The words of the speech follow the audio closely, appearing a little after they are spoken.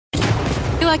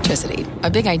Electricity, a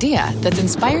big idea that's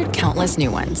inspired countless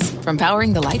new ones. From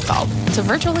powering the light bulb to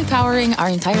virtually powering our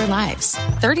entire lives.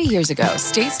 30 years ago,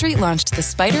 State Street launched the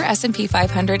Spider S&P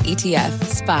 500 ETF,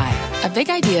 SPY. A big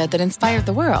idea that inspired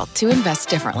the world to invest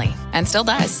differently. And still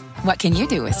does. What can you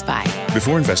do with SPY?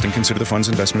 Before investing, consider the fund's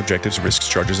investment objectives, risks,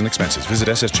 charges, and expenses. Visit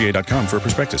ssga.com for a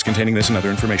prospectus containing this and other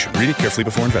information. Read it carefully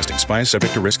before investing. SPY is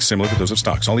subject to risks similar to those of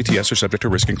stocks. All ETFs are subject to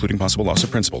risk, including possible loss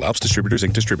of principal. Alps Distributors,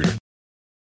 Inc. Distributor.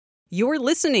 You're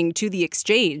listening to The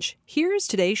Exchange. Here's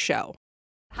today's show.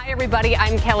 Hi, everybody.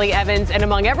 I'm Kelly Evans. And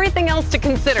among everything else to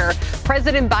consider,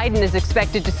 President Biden is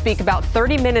expected to speak about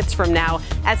 30 minutes from now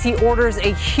as he orders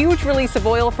a huge release of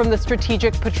oil from the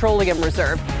Strategic Petroleum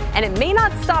Reserve. And it may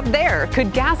not stop there.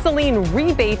 Could gasoline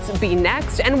rebates be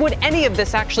next? And would any of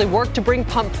this actually work to bring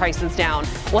pump prices down?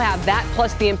 We'll have that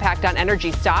plus the impact on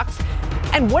energy stocks.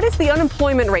 And what is the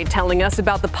unemployment rate telling us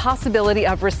about the possibility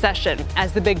of recession?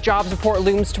 As the big jobs report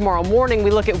looms tomorrow morning,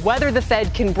 we look at whether the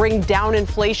Fed can bring down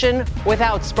inflation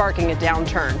without sparking a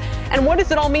downturn. And what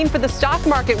does it all mean for the stock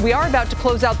market? We are about to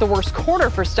close out the worst quarter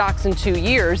for stocks in 2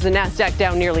 years, the Nasdaq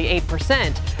down nearly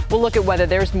 8%. We'll look at whether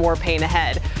there's more pain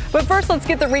ahead. But first, let's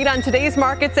get the read on today's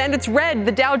markets, and it's red.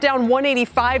 The Dow down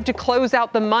 185 to close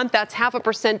out the month. That's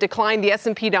 0.5% decline. The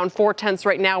S&P down 0.4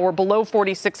 right now. We're below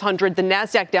 4,600. The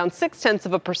Nasdaq down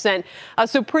 0.6%.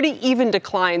 So pretty even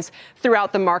declines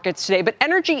throughout the markets today. But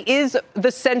energy is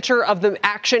the center of the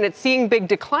action. It's seeing big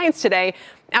declines today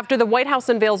after the White House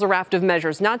unveils a raft of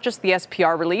measures, not just the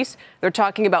SPR release. They're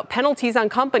talking about penalties on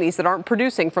companies that aren't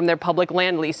producing from their public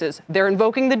land leases. They're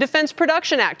invoking the Defense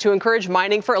Production Act to encourage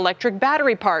mining for electric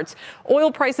battery parts.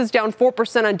 Oil prices down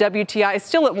 4% on WTI,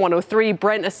 still at 103.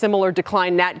 Brent, a similar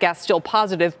decline. Nat gas still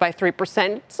positive by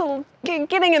 3%. So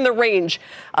getting in the range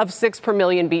of 6 per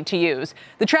million BTUs.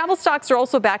 The travel stocks are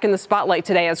also back in the spotlight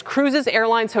today as cruises,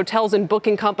 airlines, hotels, and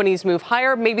booking companies move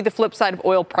higher. Maybe the flip side of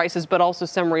oil prices, but also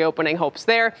some reopening hopes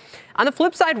there. On the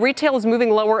flip side, retail is moving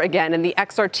lower again, and the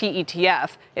XRT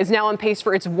ETF is now on pace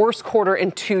for its worst quarter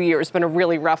in 2 years. Been a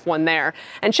really rough one there.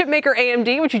 And chipmaker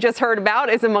AMD, which you just heard about,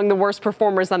 is among the worst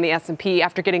performers on the S&P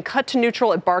after getting cut to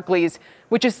neutral at Barclays,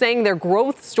 which is saying their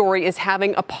growth story is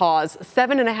having a pause.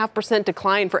 7.5%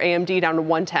 decline for AMD down to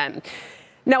 110.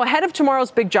 Now, ahead of tomorrow's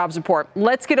big jobs report,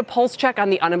 let's get a pulse check on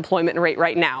the unemployment rate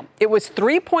right now. It was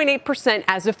 3.8%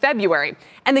 as of February,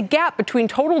 and the gap between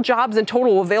total jobs and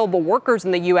total available workers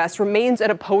in the U.S. remains at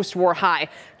a post-war high.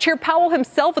 Chair Powell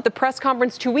himself at the press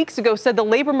conference 2 weeks ago said the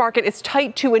labor market is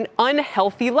tight to an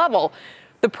unhealthy level.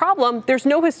 The problem, there's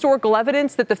no historical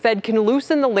evidence that the Fed can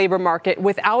loosen the labor market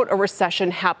without a recession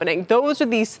happening. Those are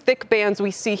these thick bands we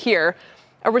see here.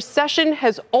 A recession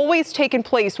has always taken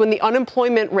place when the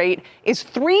unemployment rate is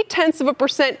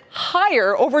 0.3%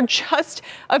 higher over just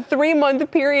a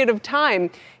 3-month period of time.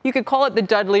 You could call it the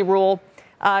Dudley rule.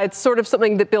 It's sort of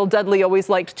something that Bill Dudley always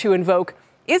liked to invoke.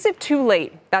 Is it too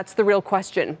late? That's the real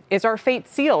question. Is our fate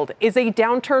sealed? Is a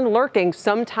downturn lurking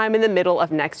sometime in the middle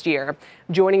of next year?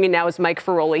 Joining me now is Mike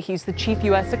Ferroli. He's the chief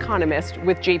U.S. economist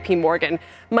with JP Morgan.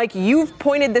 Mike, you've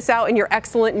pointed this out in your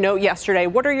excellent note yesterday.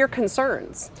 What are your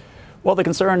concerns? Well, the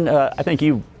concern, I think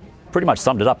you pretty much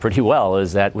summed it up pretty well,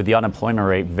 is that with the unemployment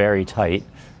rate very tight,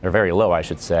 or very low, I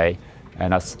should say,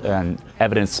 and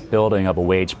evidence building of a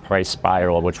wage price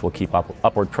spiral, which will keep up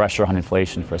upward pressure on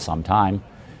inflation for some time,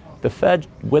 the Fed,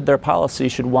 with their policy,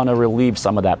 should want to relieve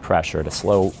some of that pressure to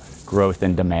slow growth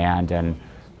in demand and,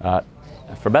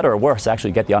 for better or worse,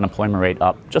 actually get the unemployment rate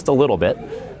up just a little bit.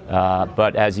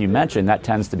 But as you mentioned, that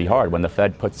tends to be hard when the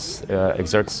Fed puts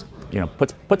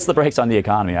the brakes on the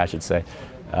economy, I should say.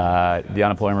 The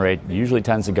unemployment rate usually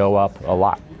tends to go up a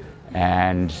lot.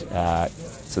 And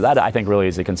so that, I think, really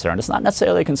is a concern. It's not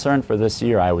necessarily a concern for this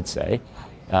year, I would say.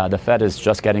 The Fed is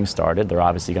just getting started. They're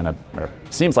obviously going to, or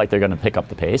seems like they're going to pick up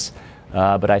the pace.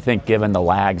 But I think given the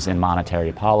lags in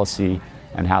monetary policy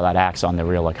and how that acts on the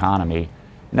real economy,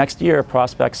 next year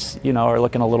prospects, are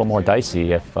looking a little more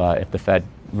dicey if the Fed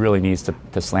really needs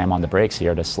to slam on the brakes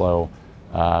here to slow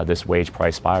this wage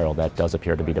price spiral that does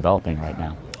appear to be developing right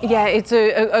now. Yeah, it's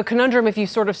a conundrum if you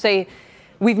sort of say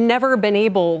we've never been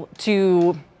able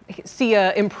to see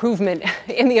an improvement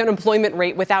in the unemployment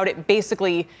rate without it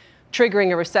basically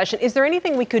triggering a recession. Is there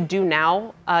anything we could do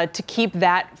now to keep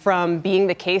that from being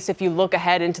the case if you look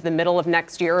ahead into the middle of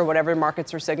next year or whatever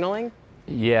markets are signaling?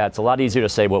 Yeah, it's a lot easier to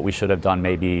say what we should have done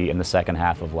maybe in the second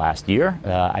half of last year.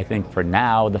 I think for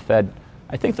now, the Fed,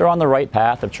 I think they're on the right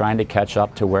path of trying to catch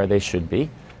up to where they should be.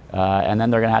 And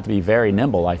then they're going to have to be very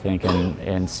nimble, I think,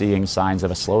 in seeing signs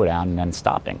of a slowdown and then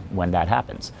stopping when that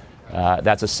happens.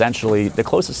 That's essentially the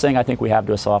closest thing I think we have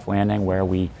to a soft landing where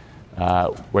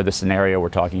the scenario we're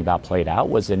talking about played out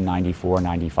was in 94,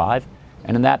 95.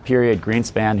 And in that period,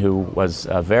 Greenspan, who was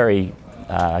a very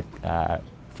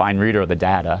fine reader of the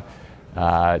data,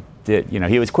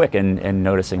 he was quick in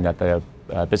noticing that the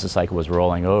business cycle was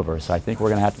rolling over. So I think we're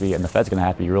going to have to be, and the Fed's going to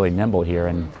have to be really nimble here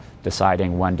in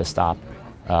deciding when to stop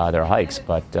their hikes.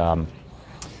 But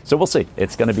so we'll see.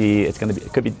 It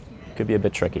could be a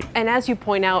bit tricky. And as you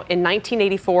point out, in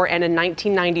 1984 and in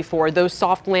 1994, those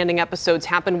soft landing episodes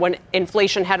happened when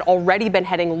inflation had already been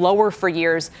heading lower for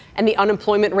years and the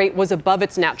unemployment rate was above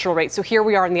its natural rate. So here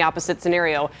we are in the opposite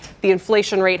scenario. The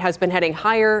inflation rate has been heading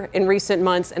higher in recent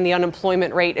months and the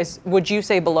unemployment rate is, would you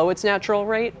say, below its natural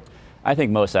rate? I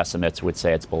think most estimates would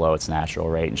say it's below its natural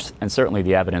rate. And certainly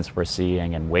the evidence we're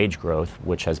seeing in wage growth,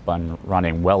 which has been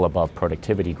running well above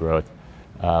productivity growth,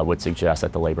 would suggest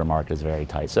that the labor market is very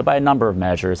tight. So by a number of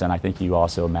measures, and I think you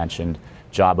also mentioned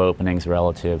job openings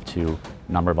relative to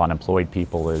number of unemployed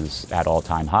people is at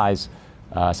all-time highs.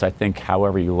 So I think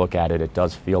however you look at it, it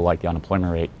does feel like the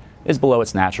unemployment rate is below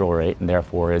its natural rate and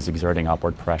therefore is exerting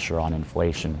upward pressure on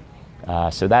inflation.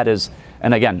 So that is,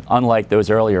 and again, unlike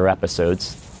those earlier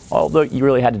episodes, all that you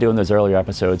really had to do in those earlier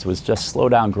episodes was just slow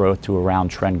down growth to around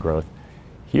trend growth.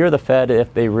 Here, the Fed,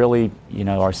 if they really,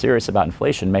 are serious about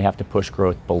inflation, may have to push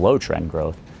growth below trend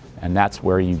growth, and that's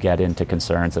where you get into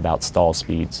concerns about stall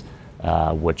speeds,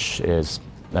 which is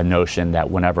a notion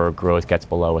that whenever growth gets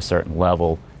below a certain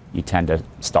level, you tend to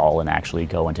stall and actually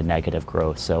go into negative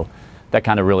growth. So that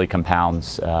kind of really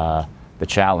compounds the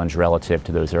challenge relative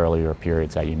to those earlier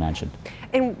periods that you mentioned.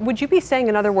 And would you be saying,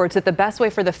 in other words, that the best way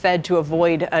for the Fed to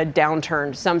avoid a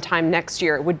downturn sometime next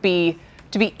year would be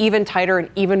to be even tighter and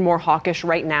even more hawkish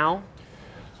right now?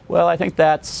 Well, I think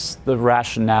that's the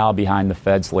rationale behind the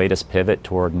Fed's latest pivot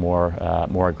toward more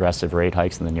aggressive rate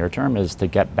hikes in the near term, is to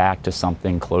get back to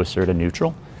something closer to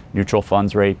neutral. Neutral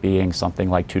funds rate being something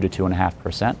like 2 to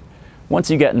 2.5%.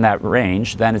 Once you get in that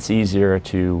range, then it's easier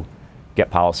to get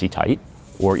policy tight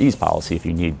or ease policy if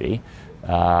you need be.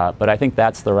 But I think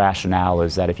that's the rationale,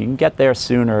 is that if you can get there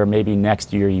sooner, maybe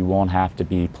next year you won't have to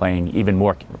be playing even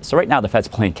more. So right now the Fed's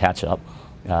playing catch up,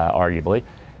 arguably.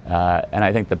 And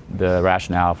I think the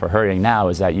rationale for hurrying now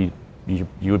is that you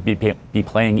would be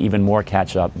playing even more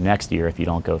catch up next year if you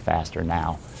don't go faster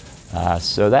now.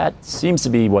 So that seems to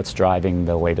be what's driving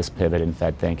the latest pivot in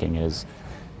Fed thinking is,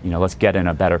 let's get in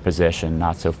a better position,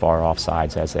 not so far off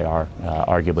sides as they are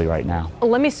arguably right now.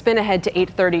 Let me spin ahead to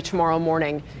 8:30 tomorrow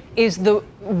morning. Is the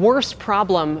worst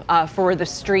problem for the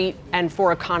street and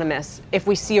for economists if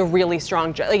we see a really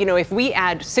strong, if we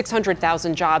add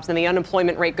 600,000 jobs and the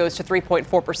unemployment rate goes to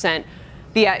 3.4%,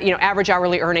 the average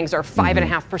hourly earnings are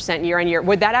 5.5% year on year.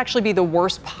 Would that actually be the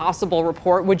worst possible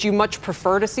report? Would you much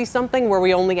prefer to see something where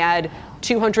we only add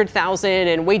 200,000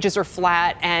 and wages are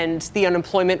flat and the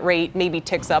unemployment rate maybe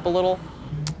ticks up a little?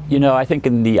 I think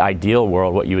in the ideal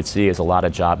world, what you would see is a lot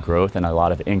of job growth and a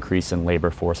lot of increase in labor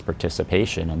force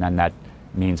participation. And then that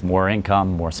means more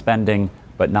income, more spending,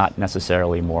 but not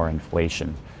necessarily more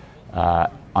inflation.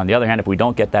 On the other hand, if we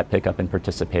don't get that pickup in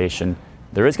participation,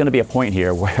 there is going to be a point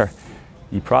here where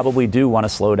you probably do want to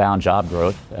slow down job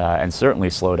growth and certainly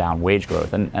slow down wage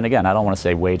growth. And again, I don't want to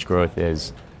say wage growth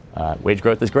is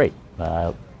great,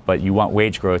 but you want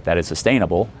wage growth that is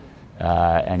sustainable.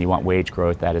 And you want wage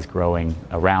growth that is growing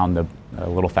around a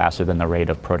little faster than the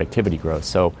rate of productivity growth.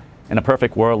 So in a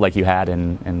perfect world like you had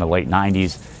in the late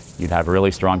 90s, you'd have really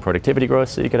strong productivity growth,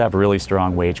 so you could have really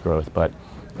strong wage growth. But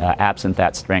absent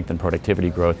that strength in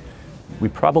productivity growth, we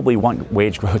probably want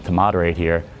wage growth to moderate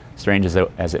here, strange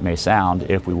as it may sound,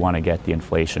 if we want to get the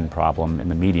inflation problem in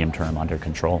the medium term under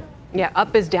control. Yeah,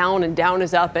 up is down and down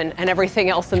is up and everything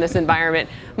else in this environment.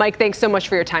 Mike, thanks so much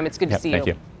for your time. It's good to see you. Thank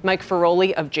you. Mike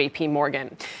Ferroli of JP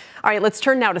Morgan. All right, let's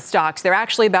turn now to stocks. They're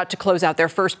actually about to close out their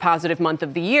first positive month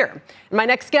of the year. My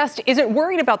next guest isn't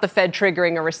worried about the Fed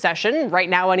triggering a recession, right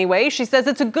now anyway. She says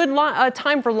it's a good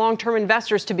time for long-term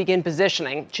investors to begin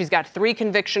positioning. She's got 3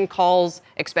 conviction calls,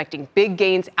 expecting big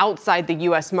gains outside the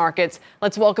U.S. markets.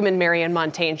 Let's welcome in Marianne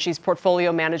Montaigne. She's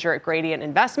portfolio manager at Gradient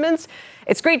Investments.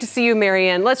 It's great to see you,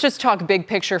 Marianne. Let's just talk big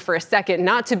picture for a second,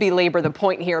 not to belabor the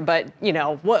point here, but,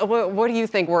 what do you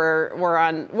think we're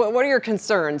on? What are your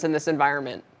concerns in this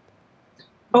environment?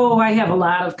 Oh, I have a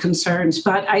lot of concerns,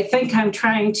 but I think I'm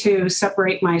trying to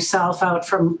separate myself out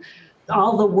from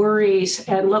all the worries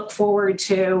and look forward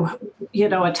to,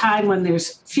 a time when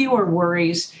there's fewer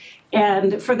worries.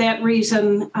 And for that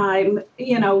reason, I'm,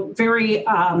 very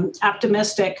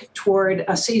optimistic toward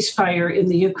a ceasefire in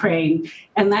the Ukraine.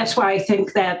 And that's why I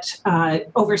think that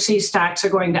overseas stocks are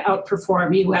going to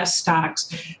outperform U.S.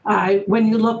 stocks. When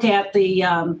you look at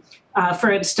the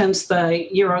for instance, the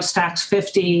Euro Stoxx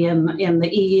 50 in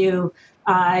the EU,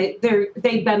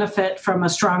 they benefit from a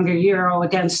stronger euro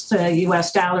against the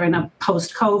U.S. dollar in a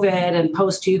post-COVID and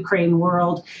post-Ukraine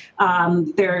world.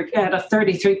 They're at a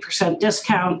 33%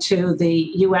 discount to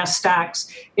the U.S.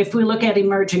 stocks. If we look at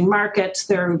emerging markets,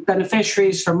 they're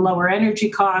beneficiaries from lower energy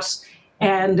costs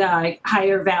and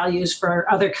higher values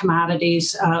for other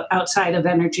commodities outside of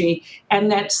energy.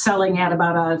 And that's selling at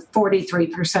about a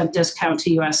 43% discount to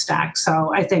U.S. stocks.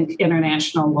 So I think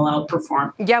international will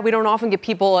outperform. Yeah, we don't often get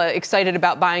people excited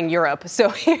about buying Europe. So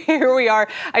here we are.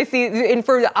 I see, and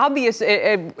for the obvious,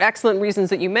 excellent reasons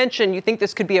that you mentioned, you think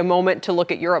this could be a moment to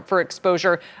look at Europe for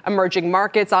exposure. Emerging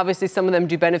markets, obviously, some of them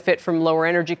do benefit from lower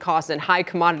energy costs and high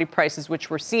commodity prices, which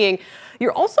we're seeing.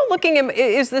 You're also looking at,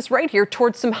 is this right here,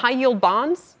 towards some high yield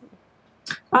bonds?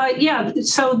 Yeah,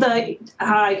 so the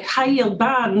high yield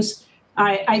bonds,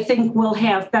 I think will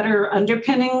have better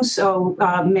underpinnings, so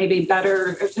maybe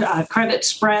better credit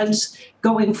spreads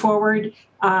going forward.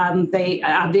 They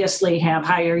obviously have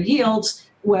higher yields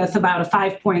with about a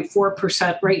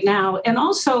 5.4% right now. And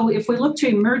also, if we look to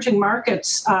emerging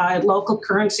markets, local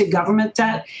currency government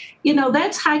debt,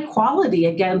 that's high quality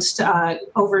against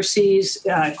overseas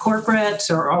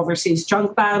corporates or overseas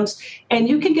junk bonds. And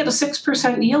you can get a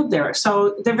 6% yield there.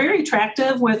 So they're very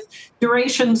attractive with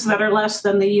durations that are less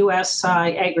than the U.S.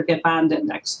 aggregate bond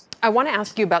index. I want to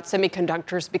ask you about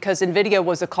semiconductors because NVIDIA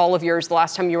was a call of yours the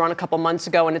last time you were on a couple months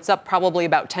ago, and it's up probably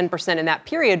about 10% in that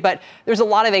period. But there's a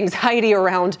lot of anxiety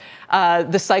around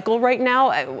the cycle right now.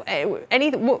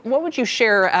 What would you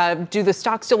share? Do the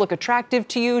stocks still look attractive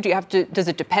to you? Does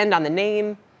it depend on the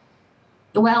name?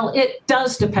 Well, it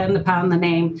does depend upon the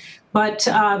name, but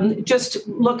just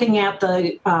looking at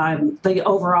the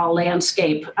overall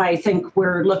landscape, I think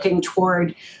we're looking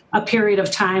toward a period of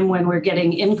time when we're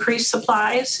getting increased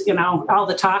supplies. All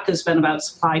the talk has been about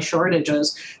supply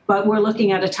shortages, but we're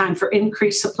looking at a time for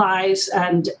increased supplies,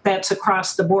 and that's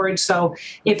across the board. So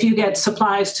if you get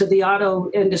supplies to the auto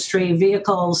industry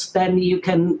vehicles, then you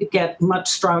can get much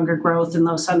stronger growth in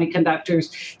those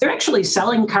semiconductors. They're actually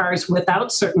selling cars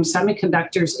without certain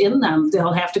semiconductors in them.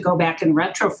 They'll have to go back and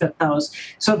retrofit those.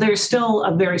 So there's still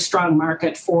a very strong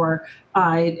market for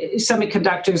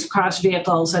semiconductors across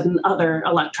vehicles and other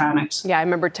electronics. Yeah, I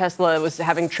remember Tesla was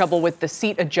having trouble with the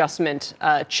seat adjustment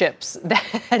chips that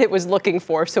it was looking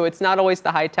for. So it's not always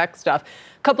the high tech stuff.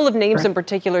 A couple of names in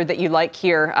particular that you like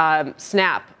here: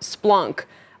 Snap, Splunk.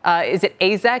 Is it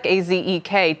AZEK?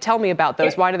 AZEK? Tell me about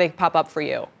those. Why do they pop up for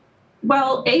you?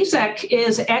 Well, AZEK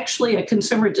is actually a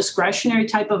consumer discretionary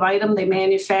type of item. They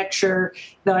manufacture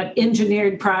the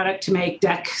engineered product to make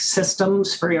deck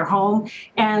systems for your home.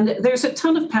 And there's a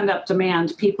ton of pent-up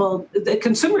demand. The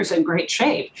consumer's in great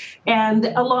shape. And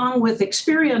along with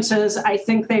experiences, I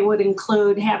think they would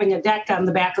include having a deck on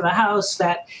the back of the house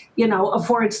that,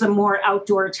 affords them more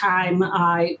outdoor time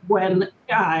when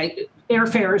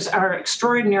airfares are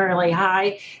extraordinarily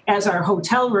high, as are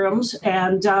hotel rooms.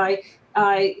 And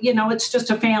it's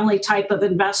just a family type of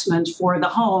investment for the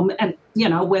home. And,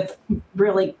 with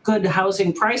really good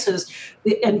housing prices,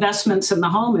 the investments in the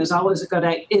home is always a good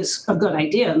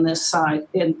idea in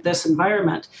this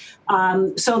environment.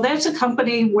 So that's a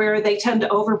company where they tend to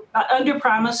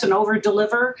underpromise and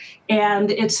overdeliver,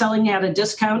 and it's selling at a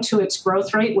discount to its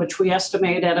growth rate, which we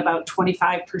estimate at about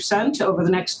 25% over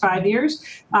the next 5 years.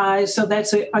 So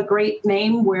that's a great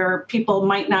name where people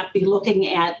might not be looking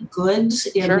at goods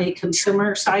in the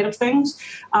consumer side of things.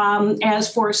 As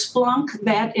for Splunk,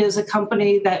 that is a company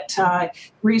that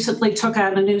recently took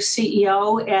on a new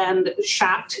CEO and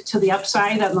shocked to the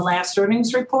upside on the last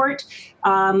earnings report.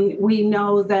 We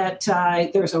know that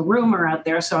there's a rumor out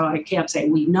there, so I can't say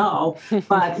we know,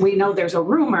 but we know there's a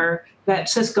rumor that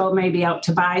Cisco may be out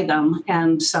to buy them.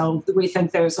 And so we think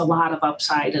there's a lot of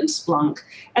upside in Splunk.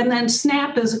 And then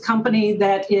Snap is a company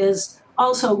that is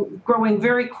also growing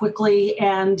very quickly,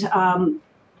 and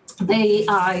they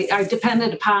are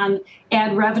dependent upon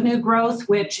ad revenue growth,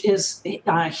 which is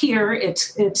here.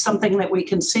 It's something that we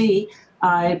can see,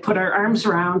 put our arms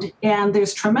around, and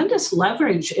there's tremendous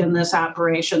leverage in this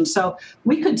operation. So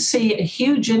we could see a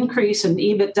huge increase in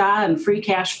EBITDA and free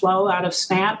cash flow out of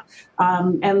Snap,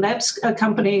 and that's a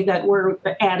company that we're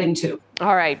adding to.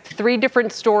 All right, 3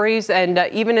 different stories, and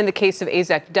even in the case of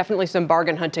AZEK, definitely some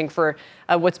bargain hunting for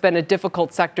what's been a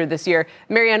difficult sector this year.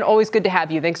 Marianne, always good to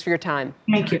have you. Thanks for your time.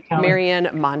 Thank you, Kelly. Marianne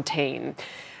Montaigne.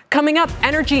 Coming up,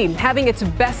 energy having its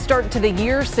best start to the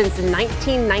year since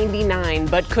 1999.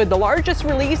 But could the largest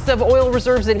release of oil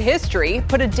reserves in history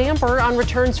put a damper on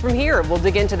returns from here? We'll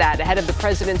dig into that ahead of the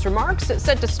president's remarks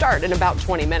set to start in about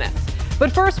 20 minutes.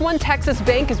 But first, one Texas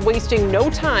bank is wasting no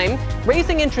time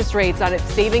raising interest rates on its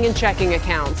saving and checking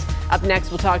accounts. Up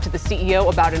next, we'll talk to the CEO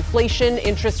about inflation,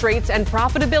 interest rates, and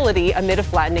profitability amid a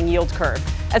flattening yield curve.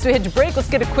 As we head to break, let's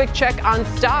get a quick check on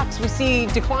stocks. We see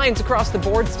declines across the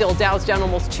board still. Dow's down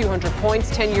almost 200 points,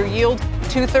 10-year yield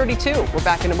 232. We're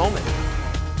back in a moment.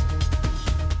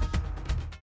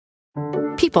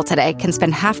 People today can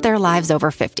spend half their lives over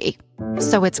 50.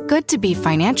 So it's good to be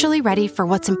financially ready for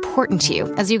what's important to you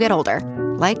as you get older,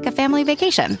 like a family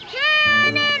vacation.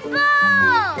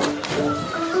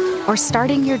 Or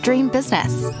starting your dream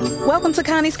business. Welcome to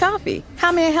Connie's Coffee.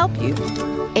 How may I help you?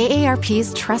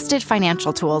 AARP's trusted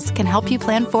financial tools can help you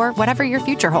plan for whatever your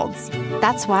future holds.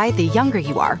 That's why the younger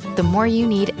you are, the more you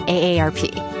need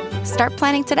AARP. Start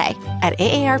planning today at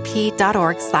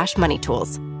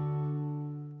aarp.org/moneytools.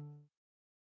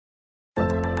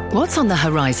 What's on the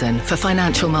horizon for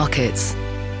financial markets?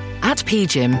 At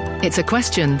PGIM, it's a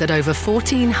question that over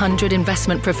 1,400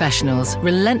 investment professionals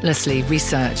relentlessly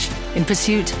research in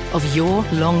pursuit of your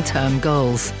long-term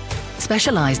goals.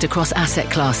 Specialized across asset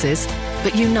classes,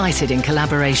 but united in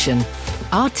collaboration,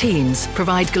 our teams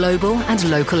provide global and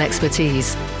local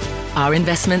expertise. Our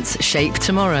investments shape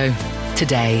tomorrow,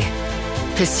 today.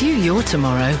 Pursue your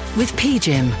tomorrow with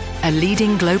PGIM, a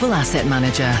leading global asset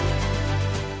manager.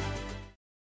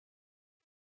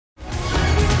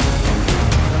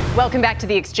 Welcome back to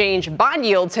the exchange. Bond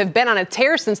yields have been on a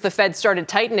tear since the Fed started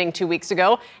tightening 2 weeks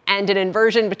ago, and an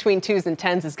inversion between 2s and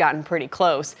 10s has gotten pretty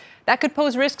close. That could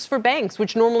pose risks for banks,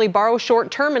 which normally borrow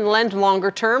short-term and lend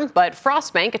longer-term. But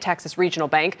Frost Bank, a Texas regional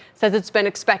bank, says it's been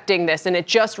expecting this, and it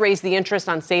just raised the interest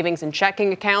on savings and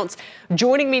checking accounts.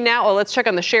 Joining me now, let's check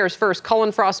on the shares first.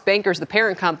 Cullen/Frost Bankers, the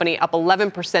parent company, up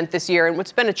 11% this year in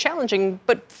what's been a challenging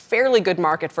but fairly good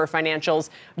market for financials.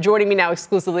 Joining me now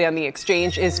exclusively on the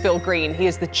exchange is Phil Green. He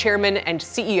is the chairman and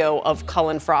CEO of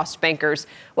Cullen/Frost Bankers.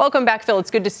 Welcome back, Phil.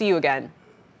 It's good to see you again.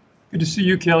 Good to see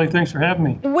you, Kelly. Thanks for having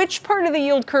me. Which part of the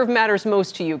yield curve matters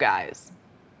most to you guys?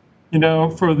 You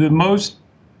know, for the most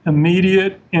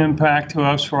immediate impact to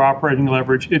us for operating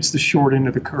leverage, it's the short end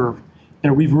of the curve.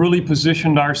 And we've really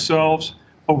positioned ourselves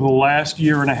over the last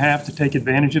year and a half to take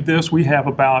advantage of this. We have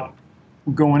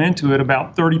going into it,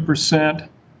 about 30%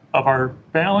 of our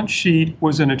balance sheet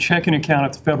was in a checking account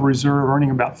at the Federal Reserve,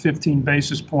 earning about 15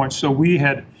 basis points. So we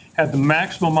had the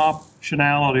maximum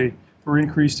optionality for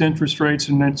increased interest rates,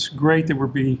 and that's great that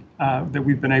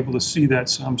we've been able to see that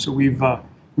some. So we've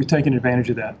taken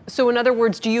advantage of that. So in other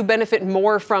words, do you benefit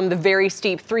more from the very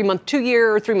steep 3-month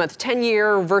 2-year or 3-month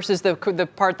 10-year versus the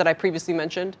part that I previously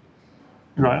mentioned?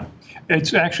 Right.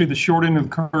 It's actually the short end of the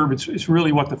curve. It's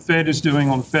really what the Fed is doing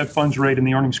on the Fed funds rate and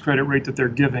the earnings credit rate that they're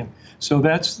giving. So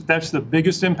that's the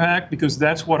biggest impact, because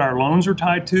that's what our loans are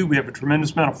tied to. We have a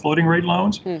tremendous amount of floating rate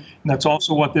loans, and that's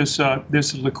also what this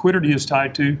liquidity is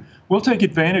tied to. We'll take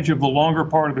advantage of the longer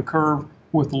part of the curve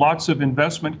with lots of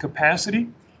investment capacity,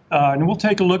 and we'll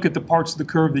take a look at the parts of the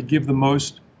curve that give the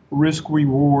most risk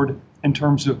reward in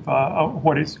terms of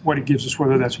what it gives us,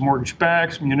 whether that's mortgage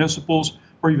backs, municipals,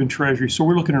 or even Treasury. So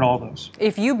we're looking at all those.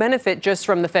 If you benefit just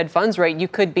from the Fed funds rate, you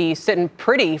could be sitting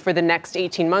pretty for the next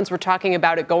 18 months. We're talking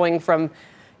about it going from,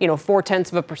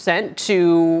 0.4%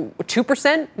 to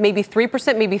 2%, maybe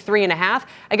 3%, maybe 3.5%.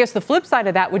 I guess the flip side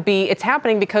of that would be it's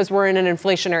happening because we're in an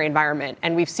inflationary environment,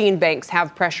 and we've seen banks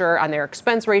have pressure on their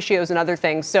expense ratios and other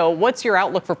things. So what's your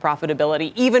outlook for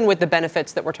profitability, even with the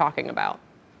benefits that we're talking about?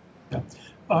 Yeah.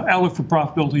 Outlook for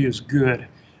profitability is good.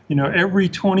 Every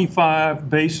 25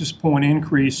 basis point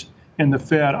increase in the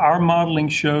Fed, our modeling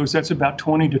shows that's about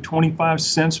 20 to 25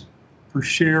 cents per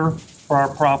share for our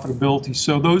profitability.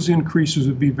 So those increases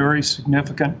would be very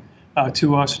significant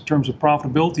to us in terms of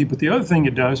profitability. But the other thing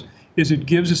it does is it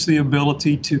gives us the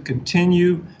ability to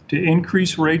continue to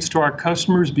increase rates to our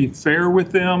customers, be fair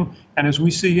with them. And as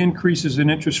we see increases in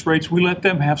interest rates, we let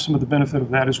them have some of the benefit of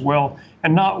that as well,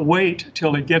 and not wait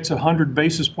till it gets a 100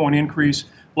 basis point increase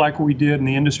like we did and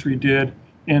the industry did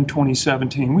in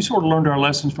 2017. We sort of learned our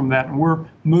lessons from that, and we're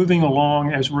moving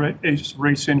along as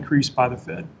rates increase by the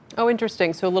Fed. Oh,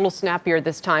 interesting. So a little snappier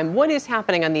this time. What is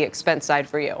happening on the expense side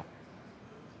for you?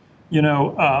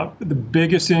 The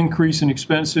biggest increase in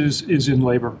expenses is in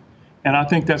labor. And I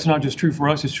think that's not just true for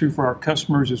us, it's true for our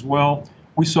customers as well.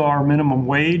 We saw our minimum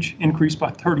wage increase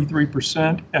by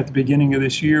 33% at the beginning of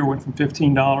this year, went from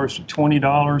 $15 to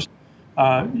 $20.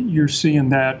 You're seeing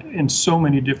that in so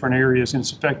many different areas, and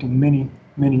it's affecting many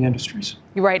industries.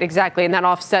 You're right, exactly. And that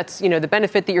offsets, the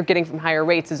benefit that you're getting from higher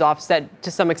rates is offset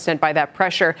to some extent by that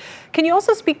pressure. Can you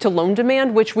also speak to loan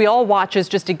demand, which we all watch as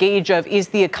just a gauge of, is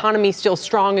the economy still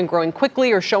strong and growing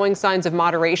quickly or showing signs of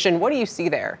moderation? What do you see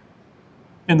there?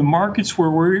 In the markets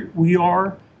where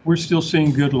we're still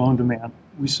seeing good loan demand.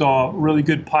 We saw a really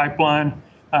good pipeline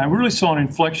We really saw an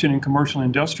inflection in commercial and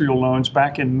industrial loans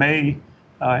back in May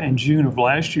and June of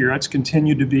last year. That's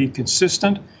continued to be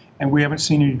consistent, and we haven't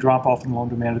seen any drop off in loan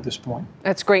demand at this point.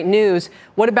 That's great news.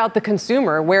 What about the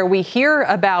consumer, where we hear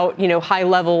about, high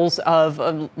levels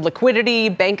of liquidity,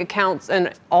 bank accounts,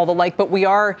 and all the like, but we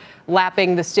are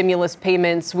lapping the stimulus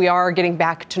payments, we are getting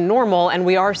back to normal, and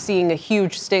we are seeing a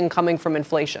huge sting coming from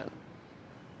inflation?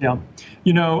 Yeah.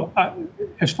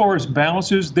 As far as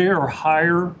balances, they are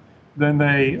higher than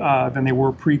they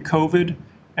were pre-COVID.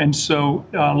 And so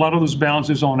a lot of those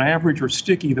balances on average are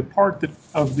sticky. The part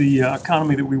of the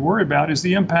economy that we worry about is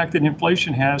the impact that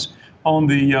inflation has on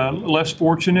the less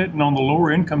fortunate and on the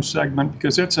lower income segment,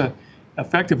 because that's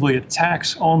effectively a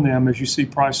tax on them as you see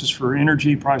prices for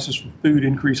energy, prices for food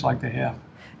increase like they have.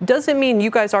 Does it mean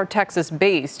you guys are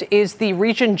Texas-based? Is the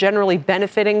region generally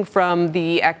benefiting from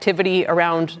the activity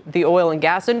around the oil and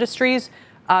gas industries,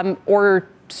 or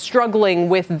struggling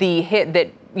with the hit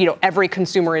that every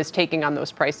consumer is taking on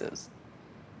those prices?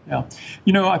 Yeah.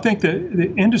 I think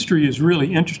the industry is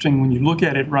really interesting when you look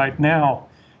at it right now.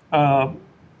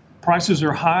 Prices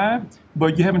are high,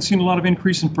 but you haven't seen a lot of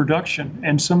increase in production.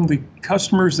 And some of the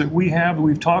customers that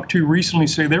we've talked to recently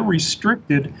say they're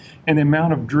restricted in the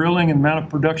amount of drilling and amount of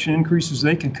production increases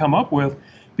they can come up with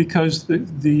because the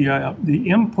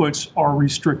inputs are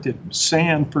restricted.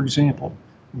 Sand, for example,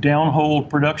 downhole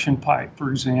production pipe, for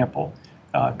example.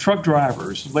 Truck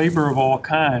drivers, labor of all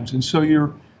kinds. And so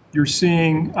you're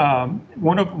seeing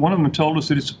one of them told us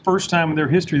that it's the first time in their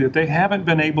history that they haven't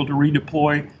been able to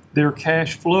redeploy their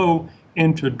cash flow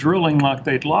into drilling like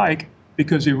they'd like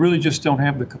because they really just don't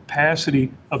have the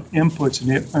capacity of inputs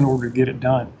in order to get it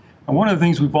done. And one of the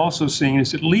things we've also seen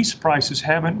is that lease prices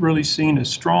haven't really seen a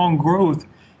strong growth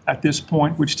at this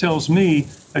point, which tells me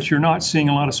that you're not seeing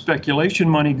a lot of speculation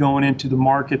money going into the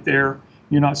market there.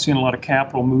 You're not seeing a lot of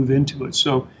capital move into it.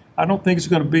 So I don't think it's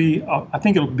going to be, I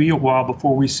think it'll be a while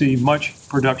before we see much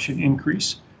production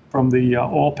increase from the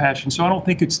oil patch. And so I don't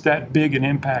think it's that big an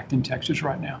impact in Texas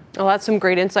right now. Well, that's some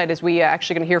great insight as we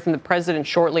actually going to hear from the president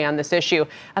shortly on this issue.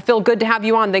 Phil, good to have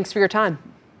you on. Thanks for your time.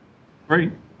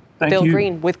 Great. Thank Phil you.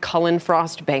 Green with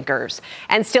Cullen/Frost Bankers.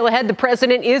 And still ahead, the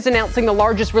president is announcing the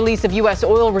largest release of U.S.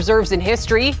 oil reserves in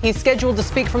history. He's scheduled to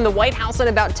speak from the White House in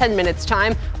about 10 minutes'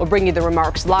 time. We'll bring you the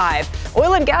remarks live.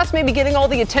 Oil and gas may be getting all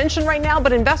the attention right now,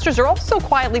 but investors are also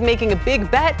quietly making a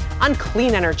big bet on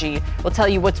clean energy. We'll tell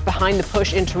you what's behind the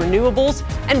push into renewables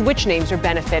and which names are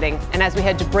benefiting. And as we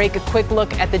head to break, a quick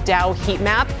look at the Dow heat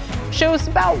map. Shows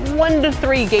about 1 to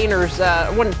 3 gainers,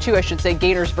 1 to 2, I should say,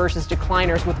 gainers versus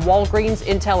decliners, with Walgreens,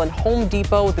 Intel, and Home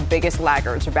Depot the biggest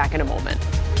laggards. We're back in a moment.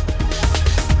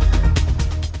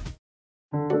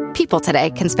 People today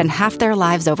can spend half their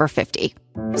lives over 50.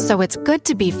 So it's good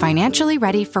to be financially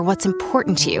ready for what's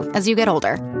important to you as you get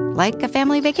older, like a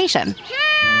family vacation.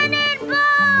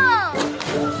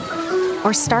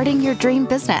 Or starting your dream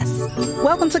business.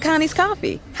 Welcome to Connie's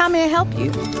Coffee. How may I help you?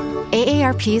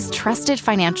 AARP's trusted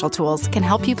financial tools can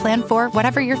help you plan for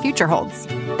whatever your future holds.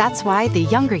 That's why the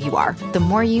younger you are, the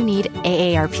more you need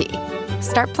AARP.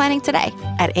 Start planning today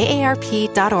at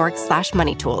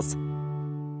aarp.org/moneytools.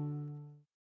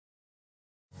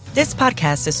 This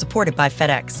podcast is supported by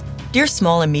FedEx. Dear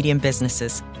small and medium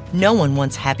businesses, no one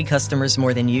wants happy customers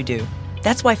more than you do.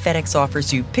 That's why FedEx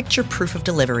offers you picture proof of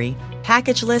delivery,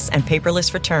 packageless and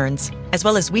paperless returns, as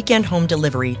well as weekend home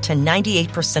delivery to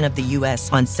 98% of the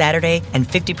U.S. on Saturday and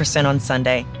 50% on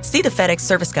Sunday. See the FedEx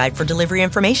service guide for delivery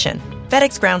information.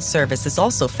 FedEx Ground service is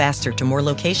also faster to more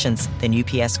locations than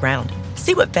UPS Ground.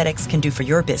 See what FedEx can do for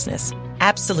your business.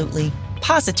 Absolutely,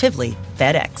 positively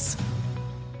FedEx.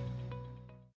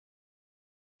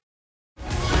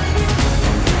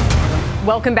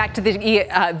 Welcome back to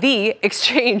the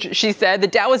exchange, she said. The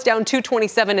Dow is down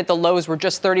 227 at the lows. We're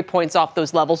just 30 points off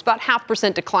those levels, about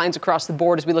 0.5% declines across the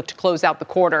board as we look to close out the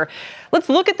quarter. Let's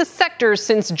look at the sectors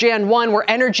since Jan 1, where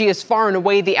energy is far and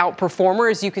away the outperformer.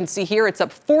 As you can see here, it's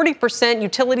up 40%.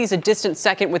 Utilities a distant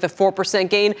second with a 4%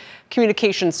 gain.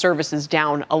 Communication services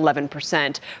down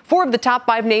 11%. 4 of the top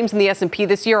 5 names in the S&P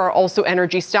this year are also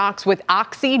energy stocks, with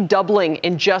Oxy doubling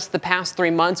in just the past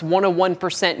 3 months,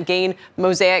 101% gain.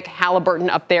 Mosaic, Halliburton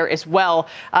up there as well.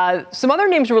 Some other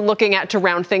names we're looking at to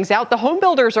round things out. The home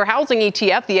builders or housing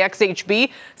ETF, the XHB,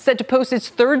 set to post its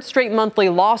 3rd straight monthly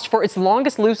loss for its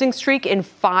longest losing streak in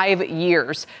 5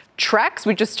 years. Trex,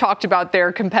 we just talked about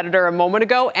their competitor a moment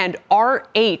ago, and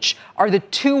RH are the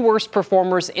 2 worst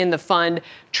performers in the fund.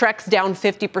 Trex down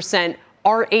 50%.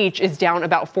 RH is down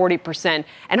about 40%.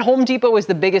 And Home Depot is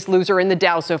the biggest loser in the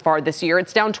Dow so far this year.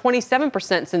 It's down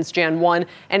 27% since Jan 1,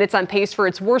 and it's on pace for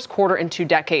its worst quarter in 2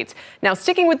 decades. Now,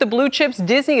 sticking with the blue chips,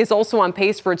 Disney is also on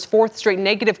pace for its 4th straight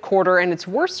negative quarter and its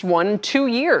worst one in 2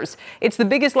 years. It's the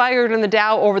biggest laggard in the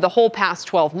Dow over the whole past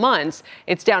 12 months.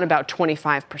 It's down about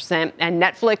 25%. And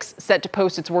Netflix set to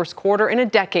post its worst quarter in a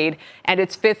decade and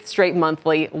its 5th straight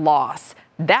monthly loss.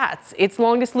 That's its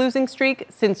longest losing streak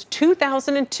since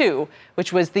 2002,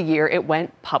 which was the year it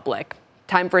went public.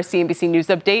 Time for a CNBC News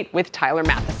update with Tyler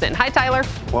Matheson. Hi, Tyler.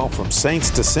 Well, from saints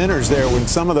to sinners there in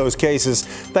some of those cases.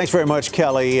 Thanks very much,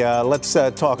 Kelly. Let's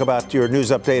talk about your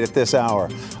news update at this hour.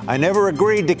 I never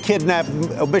agreed to kidnap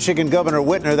Michigan Governor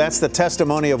Whitner. That's the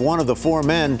testimony of one of the 4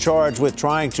 men charged with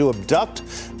trying to abduct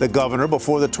the governor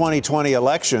before the 2020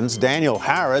 elections. Daniel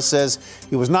Harris says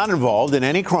he was not involved in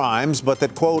any crimes, but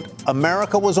that, quote,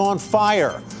 America was on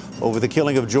fire over the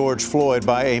killing of George Floyd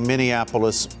by a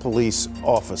Minneapolis police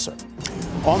officer.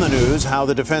 On the news, how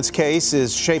the defense case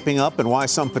is shaping up and why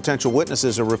some potential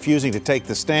witnesses are refusing to take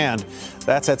the stand.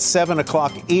 That's at 7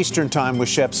 o'clock Eastern time with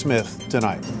Shep Smith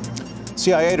tonight.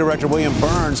 CIA Director William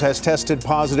Burns has tested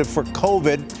positive for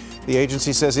COVID. The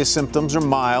agency says his symptoms are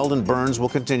mild and Burns will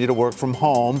continue to work from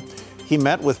home. He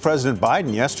met with President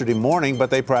Biden yesterday morning,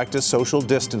 but they practiced social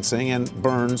distancing and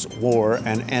Burns wore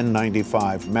an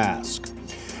N95 mask.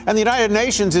 And the United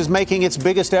Nations is making its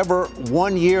biggest ever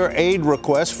one-year aid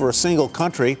request for a single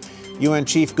country. UN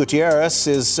Chief Guterres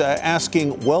is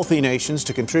asking wealthy nations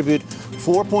to contribute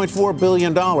 $4.4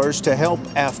 billion to help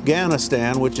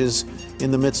Afghanistan, which is in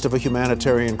the midst of a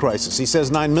humanitarian crisis. He says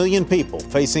 9 million people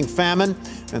facing famine,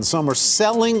 and some are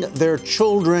selling their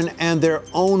children and their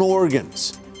own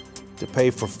organs to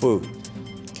pay for food.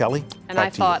 Kelly? And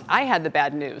I thought I had the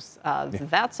bad news.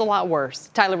 That's a lot worse.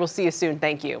 Tyler, we'll see you soon.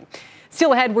 Thank you.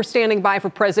 Still ahead, we're standing by for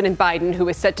President Biden, who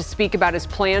is set to speak about his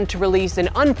plan to release an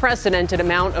unprecedented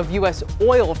amount of U.S.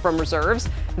 oil from reserves.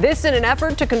 This in an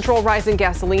effort to control rising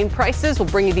gasoline prices. We'll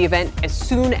bring you the event as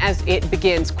soon as it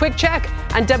begins. Quick check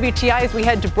on WTI as we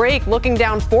head to break. Looking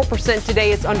down 4%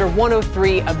 today. It's under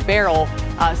 103 a barrel.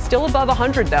 Still above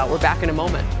 100, though. We're back in a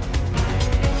moment.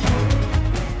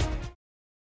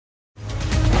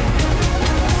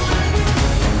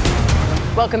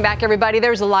 Welcome back, everybody.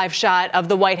 There's a live shot of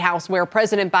the White House where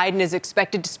President Biden is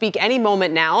expected to speak any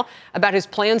moment now about his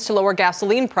plans to lower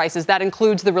gasoline prices. That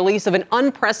includes the release of an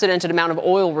unprecedented amount of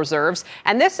oil reserves.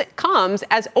 And this comes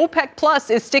as OPEC Plus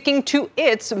is sticking to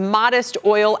its modest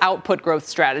oil output growth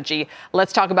strategy.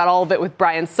 Let's talk about all of it with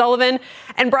Brian Sullivan.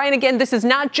 And Brian, again, this is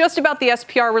not just about the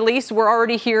SPR release. We're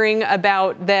already hearing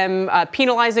about them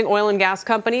penalizing oil and gas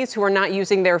companies who are not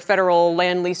using their federal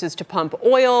land leases to pump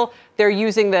oil. They're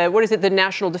using the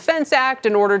National Defense Act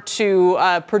in order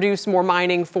to produce more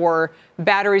mining for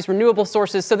batteries, renewable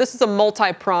sources. So this is a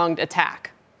multi-pronged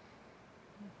attack.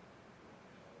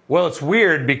 Well, it's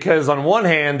weird because on one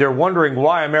hand, they're wondering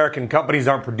why American companies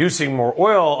aren't producing more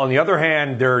oil. On the other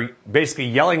hand, they're basically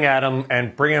yelling at them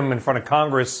and bringing them in front of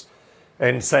Congress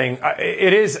and saying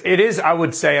it is, I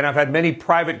would say, and I've had many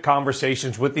private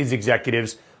conversations with these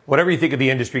executives. Whatever you think of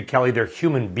the industry, Kelly, they're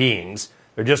human beings.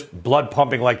 They're just blood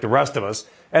pumping like the rest of us.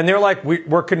 And they're like,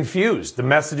 we're confused. The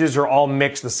messages are all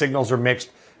mixed. The signals are mixed.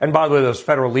 And by the way, those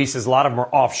federal leases, a lot of them are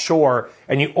offshore,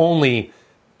 and you only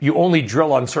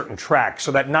drill on certain tracks.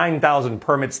 So that 9,000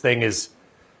 permits thing it's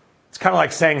kind of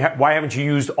like saying, why haven't you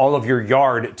used all of your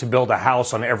yard to build a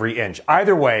house on every inch?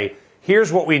 Either way,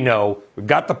 here's what we know. We've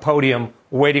got the podium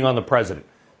waiting on the president.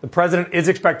 The president is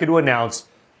expected to announce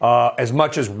as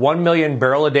much as 1 million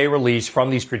barrel a day release from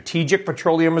the Strategic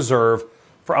Petroleum Reserve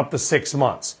for up to 6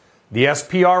 months. The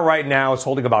SPR right now is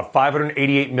holding about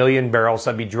 588 million barrels.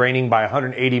 That'd be draining by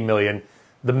 180 million.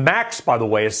 The max, by the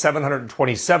way, is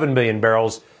 727 million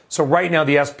barrels. So right now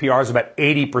the SPR is about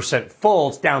 80% full.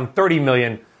 It's down 30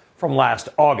 million from last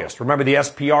August. Remember, the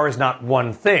SPR is not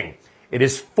one thing. It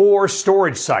is 4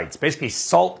 storage sites, basically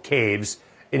salt caves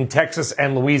in Texas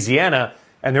and Louisiana.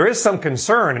 And there is some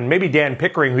concern, and maybe Dan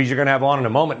Pickering, who you're going to have on in a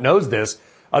moment, knows this.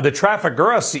 The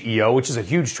Trafigura CEO, which is a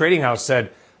huge trading house,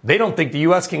 said they don't think the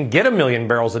U.S. can get 1 million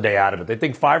barrels a day out of it. They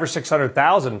think 500,000 or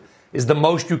 600,000 is the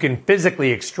most you can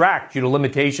physically extract due to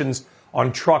limitations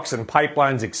on trucks and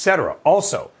pipelines, etc.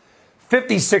 Also,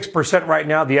 56% right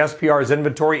now, the SPR's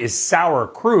inventory is sour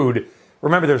crude.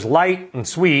 Remember, there's light and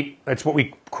sweet. That's what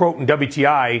we quote in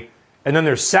WTI. And then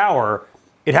there's sour.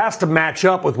 It has to match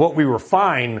up with what we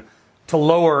refine to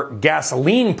lower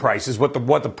gasoline prices, what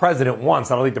the president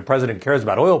wants. I don't think the president cares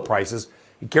about oil prices.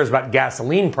 He cares about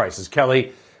gasoline prices.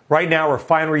 Kelly, right now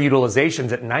refinery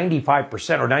utilization's at 95%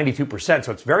 or 92%,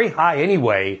 so it's very high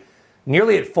anyway,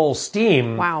 nearly at full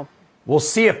steam. Wow. We'll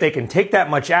see if they can take that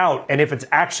much out and if it's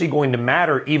actually going to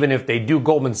matter, even if they do.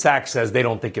 Goldman Sachs says they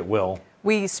don't think it will.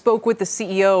 We spoke with the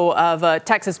CEO of a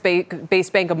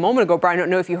Texas-based bank a moment ago, Brian. I don't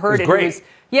know if you heard it. Great.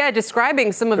 He was,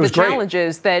 describing some of the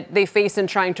challenges that they face in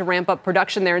trying to ramp up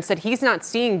production there, and said he's not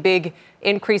seeing big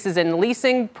increases in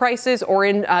leasing prices or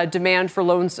in demand for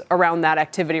loans around that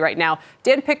activity right now.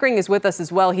 Dan Pickering is with us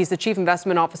as well. He's the Chief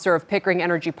Investment Officer of Pickering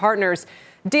Energy Partners.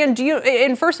 Dan,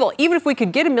 and first of all, even if we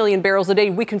could get 1 million barrels a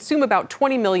day, we consume about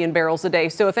 20 million barrels a day.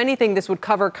 So if anything, this would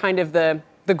cover kind of the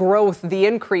growth, the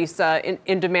increase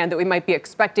in demand that we might be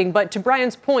expecting. But to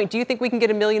Brian's point, do you think we can get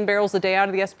 1 million barrels a day out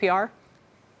of the SPR?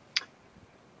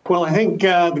 Well, I think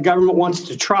the government wants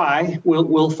to try.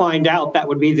 We'll find out. That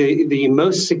would be the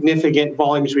most significant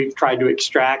volumes we've tried to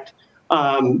extract.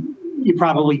 You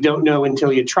probably don't know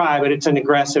until you try, but it's an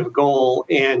aggressive goal.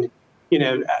 And,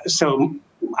 so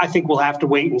I think we'll have to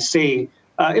wait and see.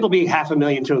 It'll be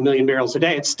 500,000 to 1 million barrels a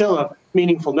day. It's still a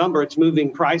meaningful number. It's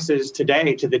moving prices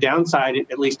today to the downside,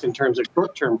 at least in terms of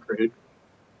short-term crude.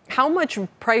 How much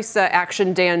price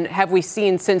action, Dan, have we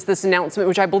seen since this announcement,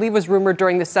 which I believe was rumored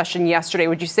during the session yesterday?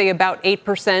 Would you say about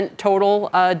 8% total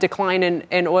decline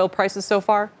in oil prices so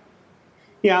far?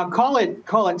 Yeah, call it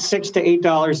 $6 to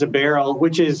 $8 a barrel,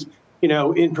 which is,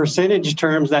 in percentage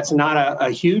terms, that's not a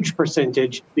huge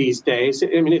percentage these days.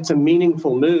 I mean, it's a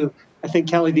meaningful move. I think,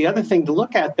 Kelly, the other thing to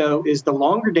look at, though, is the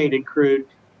longer dated crude,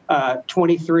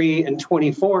 23 and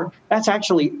 24. That's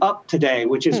actually up today,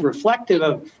 which is reflective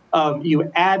of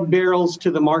you add barrels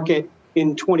to the market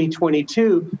in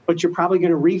 2022, but you're probably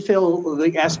going to refill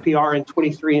the SPR in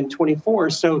 23 and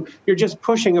 24. So you're just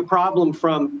pushing a problem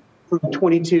from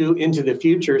 22 into the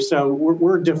future. So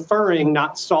we're deferring,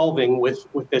 not solving with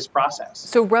this process.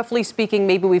 So roughly speaking,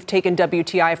 maybe we've taken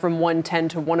WTI from 110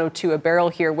 to 102 a barrel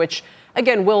here, which,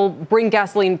 again, will bring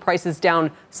gasoline prices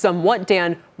down somewhat.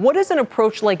 Dan, what does an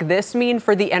approach like this mean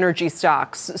for the energy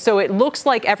stocks? So it looks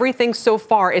like everything so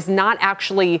far is not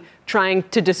actually trying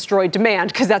to destroy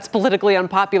demand, because that's politically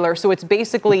unpopular. So it's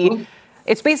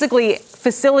basically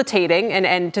facilitating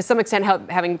and to some extent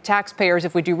having taxpayers,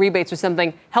 if we do rebates or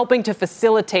something, helping to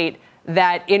facilitate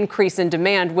that increase in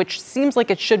demand, which seems like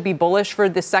it should be bullish for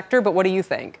this sector. But what do you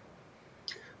think?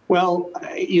 Well,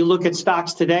 you look at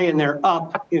stocks today and they're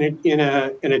up in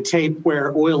a tape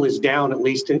where oil is down, at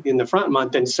least in the front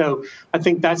month. And so I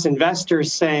think that's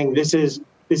investors saying this is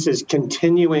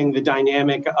continuing the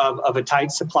dynamic of a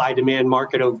tight supply demand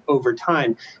market over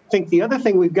time. I think the other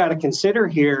thing we've got to consider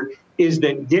here is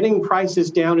that getting prices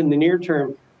down in the near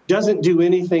term doesn't do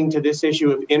anything to this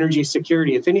issue of energy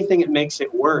security. If anything, it makes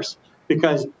it worse,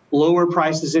 because lower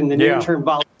prices in the near term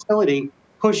volatility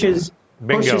pushes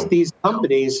these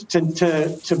companies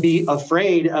to be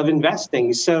afraid of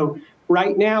investing. So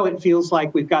right now it feels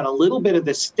like we've got a little bit of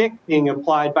the stick being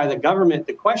applied by the government.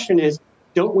 The question is,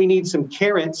 don't we need some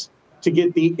carrots to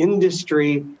get the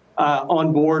industry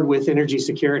on board with energy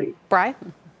security?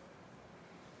 Brian?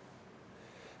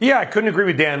 Yeah, I couldn't agree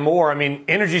with Dan more. I mean,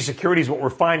 energy security is what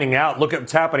we're finding out. Look at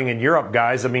what's happening in Europe,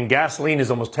 guys. I mean, gasoline is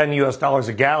almost $10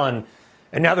 a gallon.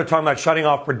 And now they're talking about shutting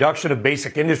off production of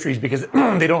basic industries because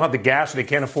they don't have the gas or they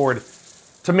can't afford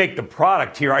to make the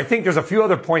product here. I think there's a few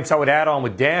other points I would add on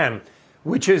with Dan,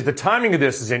 which is the timing of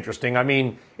this is interesting. I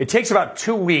mean, it takes about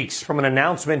 2 weeks from an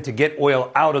announcement to get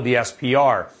oil out of the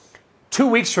SPR. 2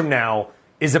 weeks from now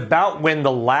is about when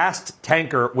the last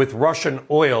tanker with Russian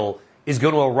oil is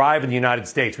going to arrive in the United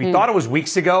States. We thought it was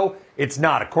weeks ago. It's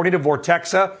not. According to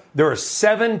Vortexa, there are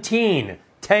 17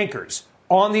 tankers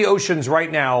on the oceans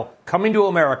right now coming to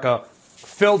America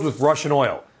filled with Russian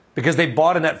oil because they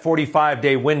bought in that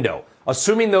 45-day window.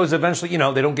 Assuming those eventually,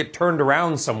 they don't get turned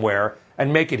around somewhere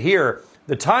and make it here,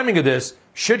 the timing of this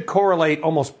should correlate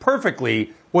almost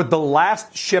perfectly with the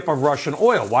last ship of Russian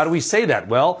oil. Why do we say that?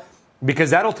 Well, because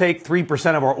that'll take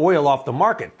 3% of our oil off the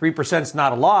market. 3% is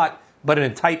not a lot, but in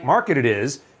a tight market it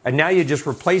is. And now you just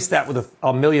replace that with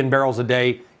a million barrels a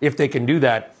day, if they can do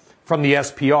that, from the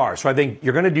SPR. So I think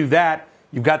you're going to do that.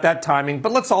 You've got that timing.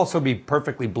 But let's also be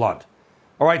perfectly blunt.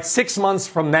 All right, 6 months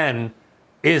from then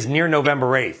is near November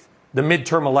 8th, the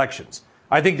midterm elections.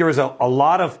 I think there is a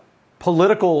lot of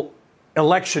political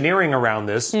electioneering around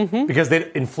this because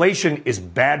inflation is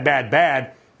bad, bad,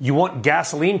 bad. You want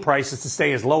gasoline prices to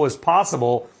stay as low as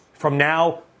possible from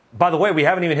now. By the way, we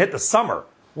haven't even hit the summer.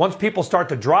 Once people start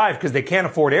to drive because they can't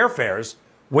afford airfares,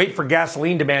 wait for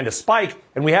gasoline demand to spike.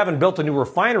 And we haven't built a new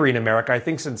refinery in America, I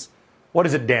think, since, what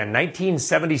is it, Dan,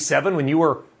 1977, when you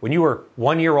were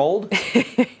 1 year old?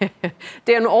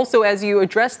 Dan, also, as you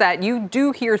address that, you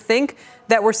do think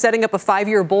that we're setting up a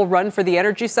 5-year bull run for the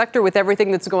energy sector with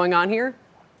everything that's going on here?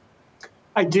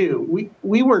 I do.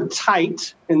 We were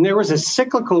tight, and there was a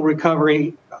cyclical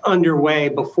recovery underway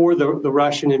before the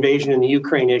Russian invasion and the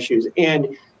Ukraine issues.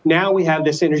 And now we have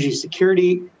this energy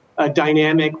security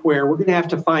dynamic where we're going to have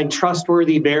to find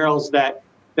trustworthy barrels that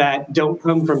don't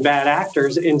come from bad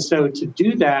actors. And so to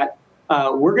do that,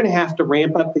 we're going to have to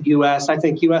ramp up the U.S. I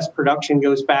think U.S. production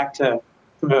goes back to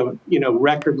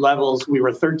record levels. We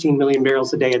were 13 million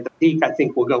barrels a day at the peak. I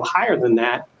think we'll go higher than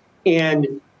that.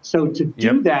 And so to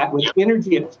do that with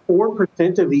energy at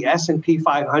 4% of the S&P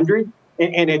 500,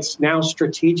 and it's now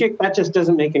strategic, that just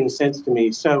doesn't make any sense to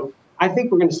me. So I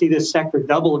think we're going to see this sector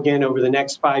double again over the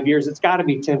next 5 years. It's got to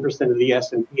be 10% of the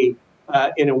S&P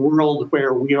in a world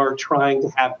where we are trying to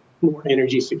have more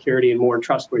energy security and more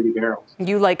trustworthy barrels.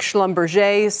 You like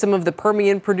Schlumberger, some of the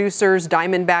Permian producers,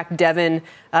 Diamondback, Devon.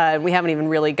 We haven't even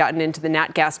really gotten into the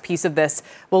nat gas piece of this.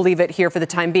 We'll leave it here for the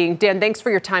time being. Dan, thanks for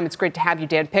your time. It's great to have you,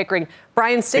 Dan Pickering.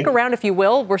 Brian, stick around if you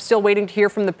will. We're still waiting to hear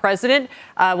from the president.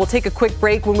 We'll take a quick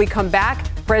break. When we come back,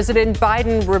 President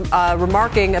Biden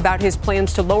remarking about his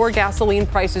plans to lower gasoline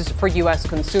prices for U.S.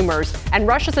 consumers. And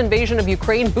Russia's invasion of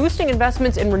Ukraine boosting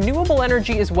investments in renewable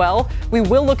energy as well. We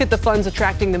will look at the funds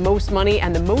attracting the most money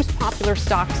and the most popular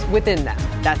stocks within them.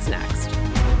 That's next.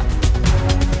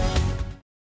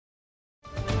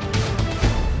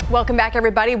 Welcome back,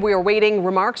 everybody. We are awaiting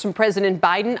remarks from President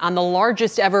Biden on the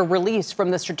largest ever release from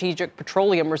the Strategic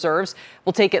Petroleum Reserves.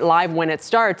 We'll take it live when it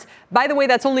starts. By the way,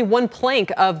 that's only one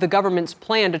plank of the government's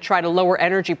plan to try to lower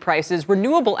energy prices.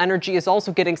 Renewable energy is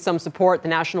also getting some support, the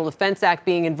National Defense Act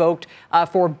being invoked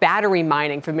for battery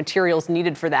mining, for materials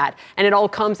needed for that. And it all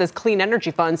comes as clean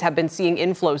energy funds have been seeing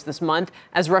inflows this month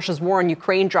as Russia's war on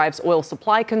Ukraine drives oil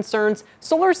supply concerns.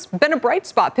 Solar's been a bright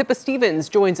spot. Pippa Stevens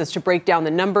joins us to break down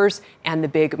the numbers and the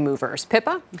big movers.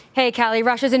 Pippa? Hey, Kelly.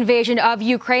 Russia's invasion of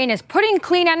Ukraine is putting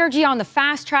clean energy on the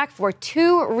fast track for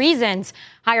two reasons.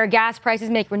 Higher gas prices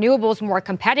make renewables more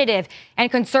competitive, and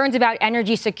concerns about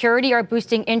energy security are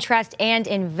boosting interest and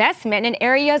investment in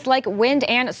areas like wind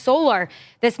and solar.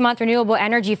 This month, renewable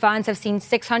energy funds have seen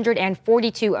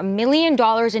 $642 million in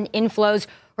inflows,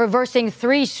 reversing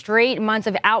 3 straight months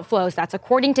of outflows. That's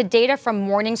according to data from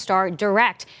Morningstar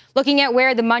Direct. Looking at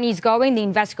where the money's going, the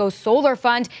Invesco Solar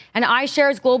Fund and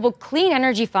iShares Global Clean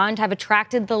Energy Fund have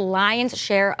attracted the lion's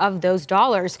share of those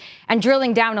dollars. And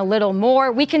drilling down a little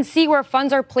more, we can see where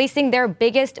funds are placing their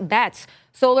biggest bets.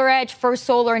 SolarEdge, First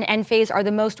Solar, and Enphase are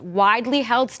the most widely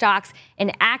held stocks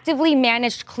in actively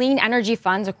managed clean energy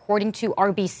funds, according to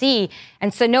RBC.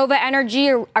 And Sonova Energy,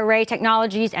 Array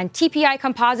Technologies, and TPI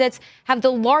Composites have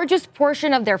the largest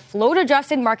portion of their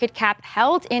float-adjusted market cap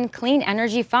held in clean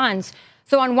energy funds.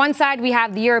 So on one side, we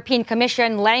have the European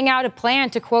Commission laying out a plan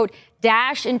to, quote,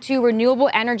 dash into renewable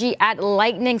energy at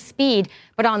lightning speed.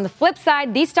 But on the flip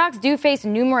side, these stocks do face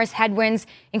numerous headwinds,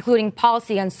 including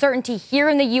policy uncertainty here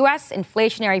in the U.S.,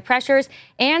 inflationary pressures,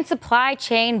 and supply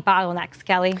chain bottlenecks.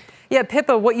 Kelly? Yeah,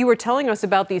 Pippa, what you were telling us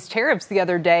about these tariffs the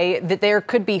other day, that there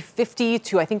could be 50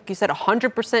 to, I think you said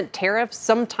 100% tariffs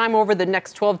sometime over the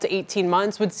next 12 to 18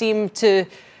 months would seem to,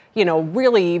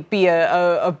 really be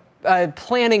a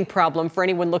planning problem for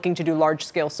anyone looking to do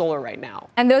large-scale solar right now.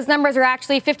 And those numbers are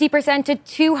actually 50% to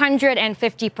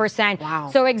 250%.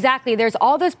 Wow. So exactly, there's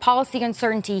all this policy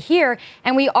uncertainty here,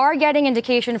 and we are getting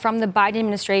indication from the Biden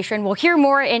administration. We'll hear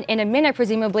more in a minute,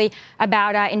 presumably,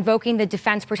 about invoking the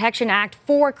Defense Protection Act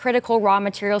for critical raw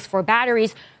materials for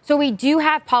batteries. So we do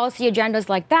have policy agendas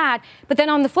like that. But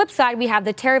then on the flip side, we have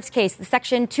the tariffs case. The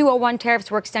Section 201 tariffs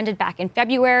were extended back in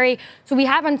February. So we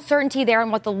have uncertainty there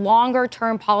on what the longer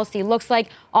term policy looks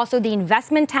like. Also, the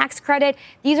investment tax credit.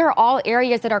 These are all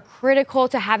areas that are critical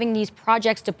to having these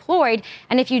projects deployed.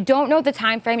 And if you don't know the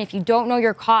time frame, if you don't know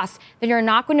your costs, then you're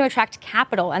not going to attract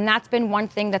capital. And that's been one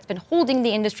thing that's been holding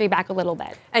the industry back a little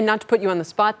bit. And not to put you on the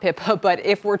spot, Pippa, but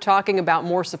if we're talking about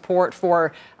more support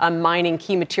for mining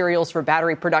key materials for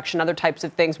battery production, other types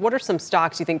of things, what are some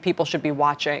stocks you think people should be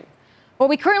watching? Well,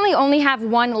 we currently only have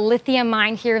one lithium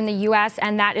mine here in the U.S.,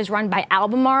 and that is run by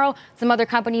Albemarle. Some other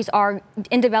companies are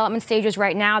in development stages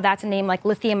right now. That's a name like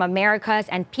Lithium Americas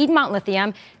and Piedmont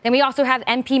Lithium. Then we also have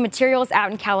MP Materials out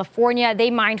in California.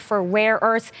 They mine for rare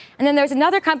earths. And then there's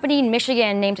another company in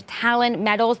Michigan named Talon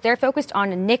Metals. They're focused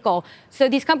on nickel. So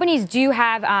these companies do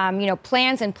have,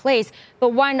 plans in place.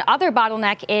 But one other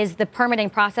bottleneck is the permitting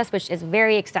process, which is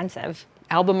very extensive.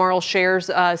 Albemarle shares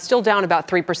still down about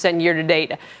 3% year to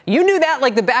date. You knew that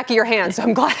like the back of your hand, so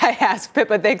I'm glad I asked.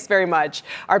 Pippa, thanks very much.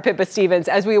 Our Pippa Stevens.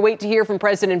 As we await to hear from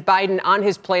President Biden on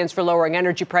his plans for lowering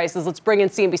energy prices, let's bring in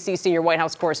CNBC senior White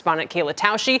House correspondent Kayla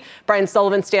Tausche. Brian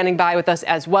Sullivan standing by with us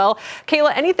as well.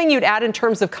 Kayla, anything you'd add in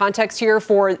terms of context here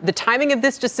for the timing of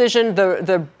this decision,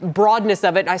 the broadness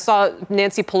of it? I saw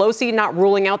Nancy Pelosi not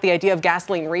ruling out the idea of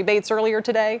gasoline rebates earlier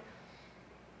today.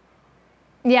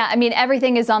 Yeah, I mean,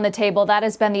 everything is on the table. That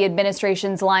has been the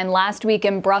administration's line last week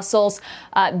in Brussels.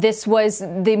 This was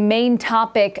the main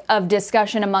topic of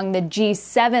discussion among the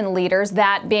G7 leaders,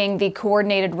 that being the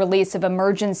coordinated release of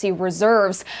emergency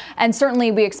reserves. And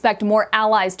certainly we expect more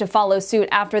allies to follow suit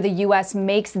after the U.S.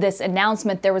 makes this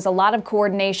announcement. There was a lot of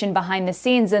coordination behind the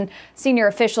scenes, and senior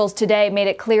officials today made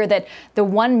it clear that the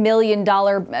 $1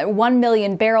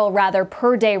 million barrel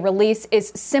per day release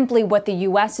is simply what the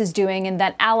U.S. is doing, and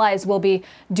that allies will be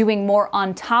doing more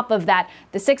on top of that.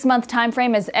 The 6-month time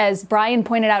frame, as Brian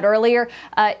pointed out earlier,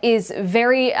 is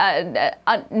very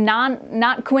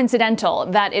not coincidental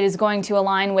that it is going to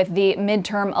align with the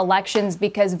midterm elections,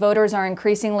 because voters are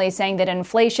increasingly saying that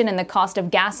inflation and the cost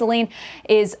of gasoline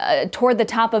is toward the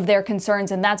top of their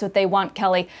concerns, and that's what they want,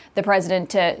 Kelly, the president,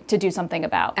 to do something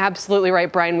about. Absolutely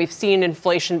right, Brian. We've seen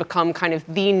inflation become kind of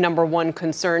the number one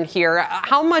concern here.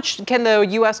 How much can the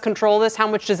U.S. control this? How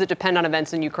much does it depend on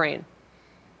events in Ukraine?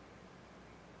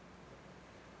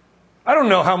 I don't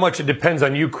know how much it depends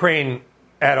on Ukraine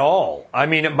at all. I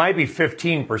mean, it might be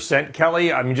 15%,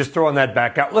 Kelly. I mean, just throwing that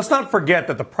back out. Let's not forget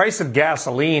that the price of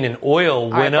gasoline and oil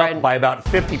went up by about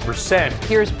 50%.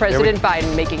 Here's President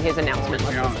Biden making his announcement.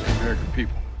 Let's be honest, American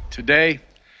people. Today,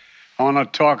 I want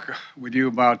to talk with you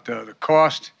about the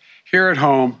cost here at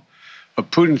home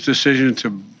of Putin's decision to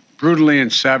brutally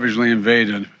and savagely invade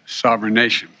a sovereign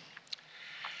nation.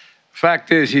 The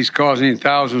fact is, he's causing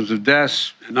thousands of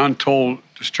deaths and untold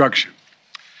destruction.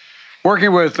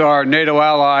 Working with our NATO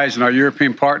allies and our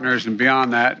European partners and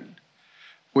beyond that,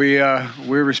 we're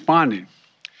responding.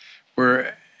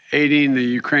 We're aiding the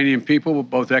Ukrainian people,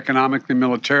 both economically and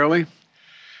militarily,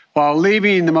 while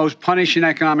leaving the most punishing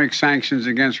economic sanctions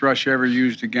against Russia ever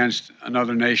used against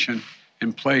another nation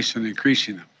in place and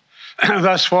increasing them.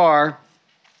 Thus far,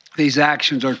 these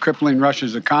actions are crippling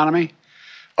Russia's economy,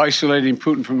 isolating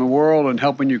Putin from the world, and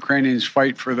helping Ukrainians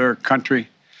fight for their country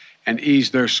and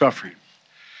ease their suffering.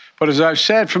 But as I've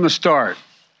said from the start,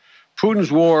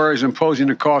 Putin's war is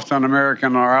imposing a cost on America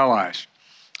and our allies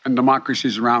and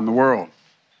democracies around the world.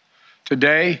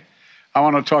 Today, I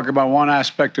want to talk about one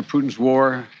aspect of Putin's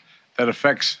war that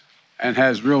affects and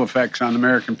has real effects on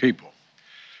American people.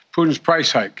 Putin's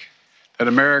price hike that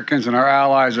Americans and our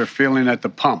allies are feeling at the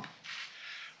pump.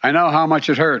 I know how much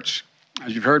it hurts.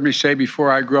 As you've heard me say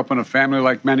before, I grew up in a family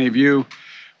like many of you,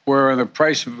 where the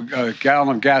price of a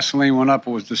gallon of gasoline went up.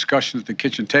 It was discussion at the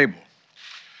kitchen table.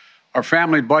 Our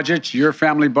family budgets, your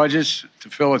family budgets, to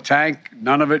fill a tank,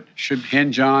 none of it should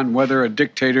hinge on whether a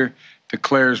dictator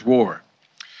declares war.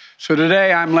 So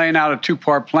today I'm laying out a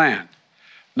two-part plan,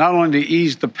 not only to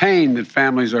ease the pain that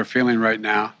families are feeling right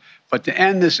now, but to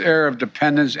end this era of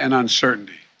dependence and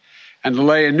uncertainty, and to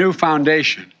lay a new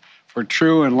foundation for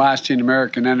true and lasting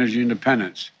American energy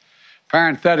independence.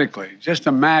 Parenthetically, just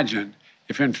imagine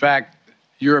if, in fact,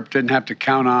 Europe didn't have to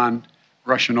count on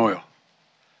Russian oil,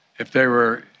 if they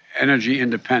were energy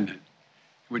independent.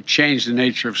 It would change the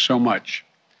nature of so much.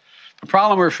 The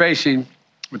problem we're facing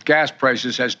with gas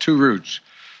prices has two roots.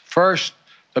 First,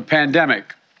 the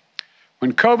pandemic.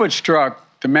 When COVID struck,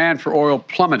 demand for oil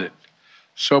plummeted,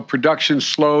 so production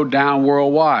slowed down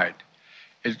worldwide.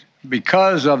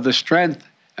 Because of the strength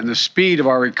and the speed of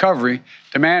our recovery,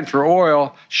 demand for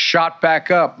oil shot back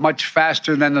up much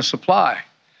faster than the supply.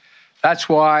 That's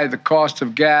why the cost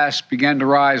of gas began to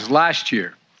rise last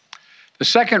year. The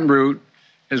second route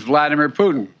is Vladimir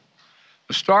Putin.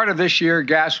 The start of this year,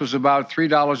 gas was about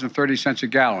 $3.30 a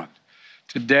gallon.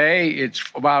 Today, it's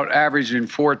about averaging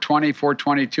 $4.20,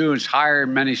 $4.22. It's higher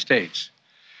in many states.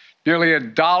 Nearly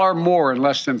 $1 more in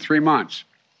less than 3 months.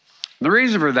 And the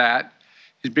reason for that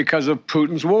is because of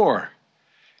Putin's war.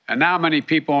 And now many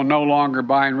people are no longer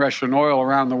buying Russian oil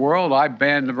around the world. I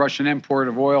banned the Russian import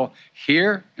of oil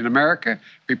here in America.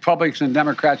 Republicans and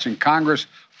Democrats in Congress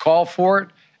called for it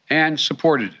and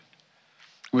supported it.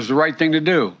 It was the right thing to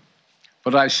do.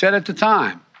 But I said at the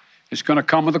time, it's going to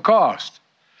come with a cost.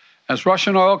 As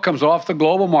Russian oil comes off the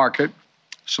global market,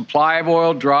 supply of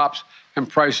oil drops and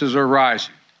prices are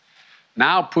rising.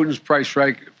 Now Putin's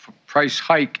price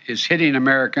hike is hitting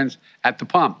Americans at the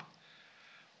pump,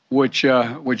 which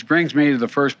brings me to the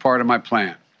first part of my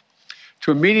plan.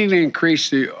 To immediately increase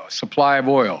the supply of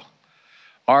oil,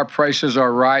 our prices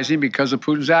are rising because of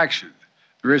Putin's action.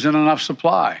 There isn't enough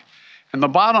supply. And the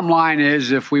bottom line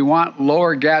is, if we want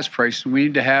lower gas prices, we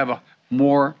need to have a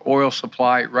more oil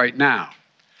supply right now.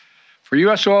 For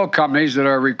U.S. oil companies that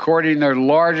are recording their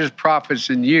largest profits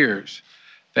in years,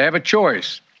 they have a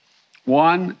choice.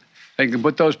 One, they can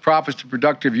put those profits to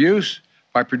productive use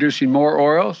by producing more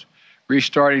oils,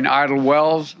 restarting idle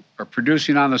wells, or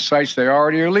producing on the sites they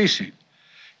already are leasing,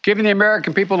 giving the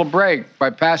American people a break by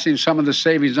passing some of the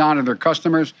savings on to their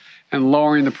customers and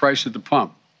lowering the price at the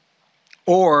pump.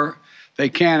 Or they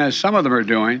can, as some of them are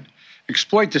doing,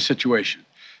 exploit the situation,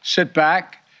 sit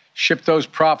back, ship those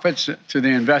profits to the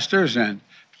investors, and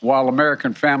while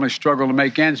American families struggle to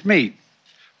make ends meet.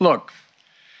 Look,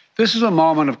 this is a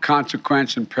moment of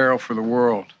consequence and peril for the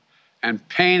world and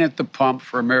pain at the pump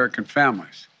for American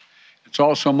families. It's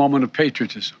also a moment of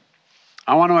patriotism.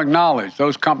 I want to acknowledge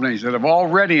those companies that have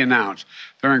already announced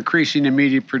they're increasing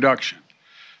immediate production.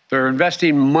 They're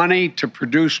investing money to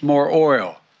produce more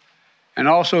oil and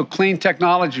also clean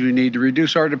technology we need to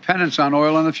reduce our dependence on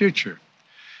oil in the future.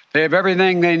 They have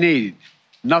everything they need,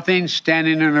 nothing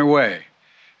standing in their way.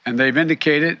 And they've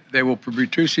indicated they will be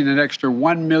producing an extra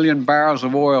 1 million barrels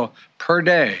of oil per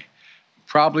day,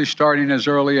 probably starting as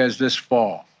early as this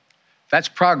fall. That's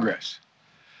progress.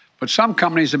 But some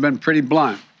companies have been pretty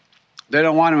blunt. They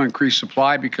don't want to increase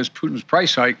supply because Putin's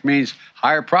price hike means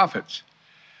higher profits.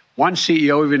 One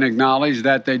CEO even acknowledged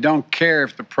that they don't care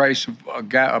if the price of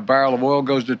a barrel of oil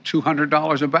goes to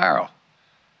 $200 a barrel.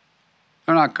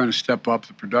 They're not going to step up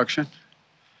the production.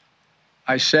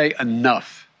 I say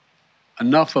enough.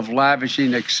 Enough of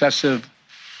lavishing excessive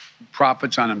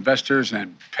profits on investors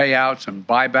and payouts and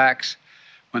buybacks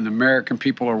when the American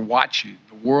people are watching.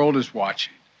 The world is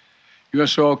watching.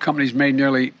 U.S. oil companies made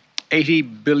nearly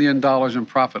 $80 billion in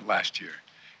profit last year.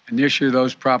 And this year,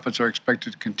 those profits are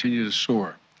expected to continue to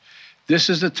soar. This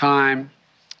is the time,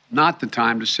 not the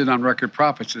time to sit on record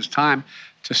profits. It's time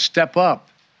to step up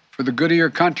for the good of your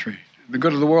country, the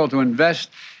good of the world, to invest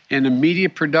in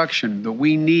immediate production that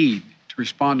we need to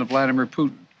respond to Vladimir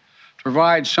Putin, to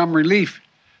provide some relief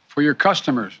for your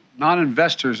customers, not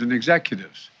investors and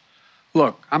executives.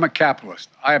 Look, I'm a capitalist.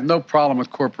 I have no problem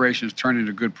with corporations turning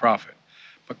a good profit.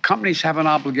 But companies have an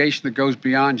obligation that goes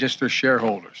beyond just their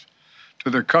shareholders, to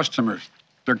their customers,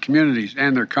 their communities,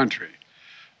 and their country.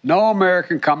 No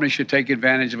American company should take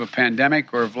advantage of a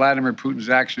pandemic or of Vladimir Putin's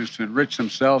actions to enrich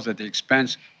themselves at the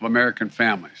expense of American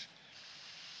families.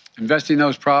 Investing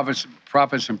those profits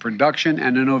in production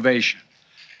and innovation.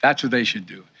 That's what they should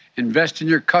do. Invest in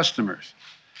your customers.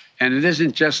 And it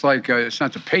isn't just like, it's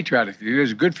not the patriotic thing. It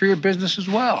is good for your business as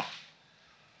well.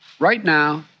 Right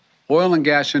now, oil and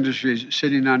gas industry is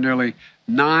sitting on nearly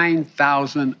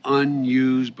 9,000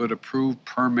 unused but approved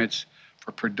permits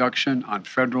for production on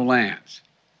federal lands,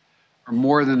 or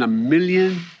more than 1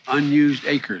 million unused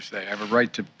acres they have a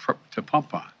right to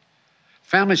pump on.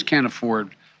 Families can't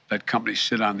afford that companies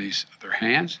sit on their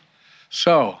hands.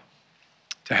 So,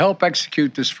 to help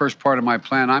execute this first part of my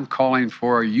plan, I'm calling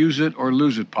for a use it or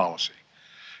lose it policy.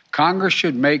 Congress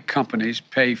should make companies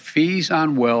pay fees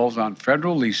on wells on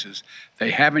federal leases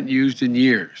they haven't used in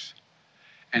years,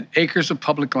 and acres of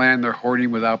public land they're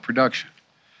hoarding without production.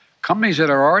 Companies that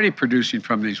are already producing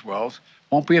from these wells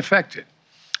won't be affected,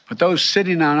 but those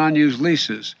sitting on unused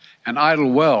leases and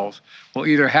idle wells will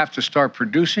either have to start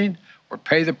producing or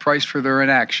pay the price for their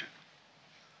inaction.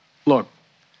 Look,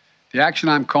 the action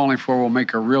I'm calling for will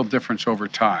make a real difference over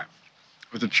time.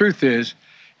 But the truth is,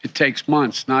 it takes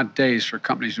months, not days, for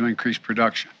companies to increase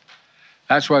production.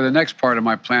 That's why the next part of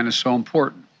my plan is so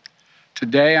important.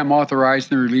 Today, I'm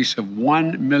authorizing the release of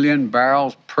 1 million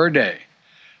barrels per day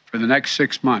for the next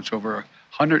 6 months, over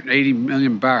 180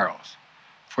 million barrels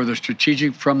from the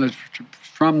Strategic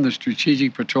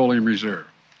Petroleum Reserve.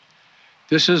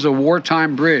 This is a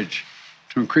wartime bridge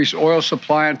to increase oil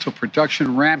supply until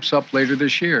production ramps up later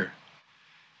this year.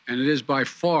 And it is by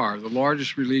far the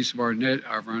largest release of our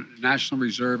national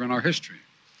reserve in our history.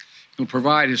 It will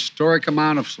provide a historic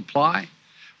amount of supply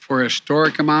for a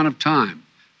historic amount of time,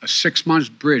 a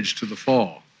 6-month bridge to the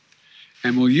fall.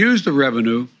 And we'll use the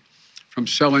revenue from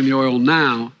selling the oil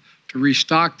now to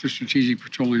restock the Strategic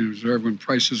Petroleum Reserve when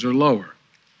prices are lower.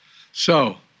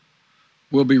 So,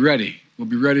 we'll be ready. We'll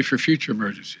be ready for future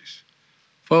emergencies.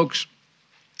 Folks,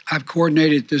 I've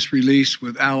coordinated this release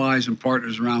with allies and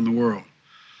partners around the world.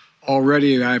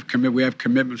 Already, we have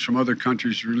commitments from other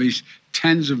countries to release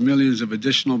tens of millions of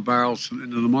additional barrels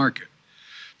into the market.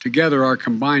 Together, our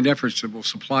combined efforts will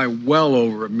supply well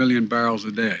over 1 million barrels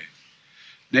a day.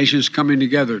 Nations coming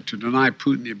together to deny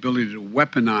Putin the ability to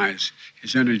weaponize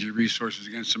his energy resources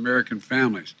against American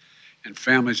families and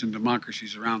families and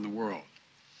democracies around the world.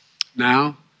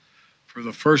 Now, for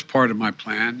the first part of my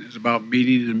plan is about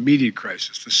meeting an immediate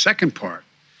crisis. The second part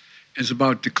is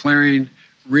about declaring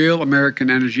real American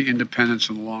energy independence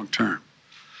in the long term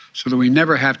so that we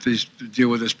never have to deal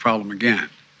with this problem again.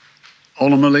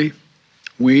 Ultimately,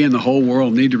 we and the whole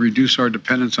world need to reduce our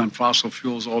dependence on fossil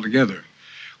fuels altogether.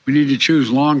 We need to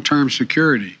choose long-term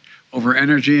security over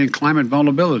energy and climate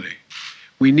vulnerability.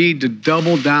 We need to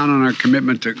double down on our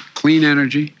commitment to clean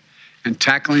energy and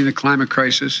tackling the climate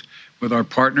crisis with our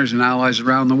partners and allies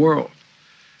around the world.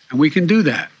 And we can do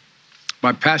that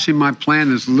by passing my plan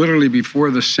that's literally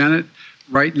before the Senate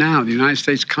right now. The United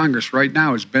States Congress right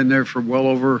now has been there for well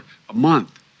over a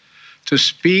month to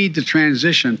speed the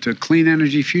transition to a clean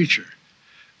energy future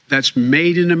that's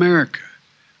made in America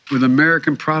with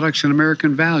American products and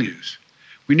American values.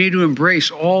 We need to embrace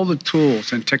all the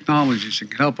tools and technologies that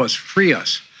can help us free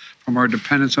us from our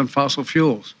dependence on fossil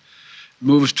fuels,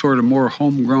 move us toward a more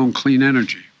homegrown clean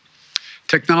energy.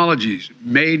 Technologies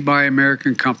made by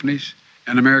American companies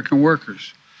and American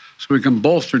workers, so we can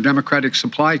bolster domestic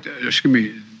supply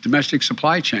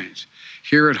chains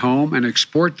here at home and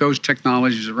export those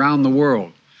technologies around the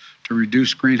world to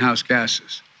reduce greenhouse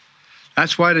gases.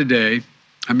 That's why today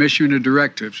I'm issuing a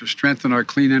directive to strengthen our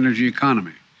clean energy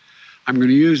economy. I'm going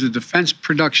to use the Defense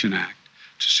Production Act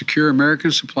to secure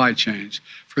American supply chains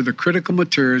for the critical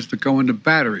materials that go into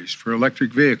batteries for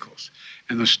electric vehicles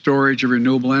and the storage of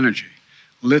renewable energy,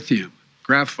 lithium,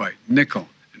 graphite, nickel,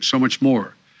 and so much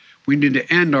more. We need to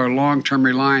end our long-term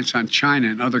reliance on China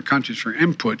and other countries for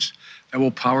inputs that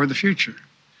will power the future.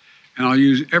 And I'll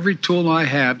use every tool I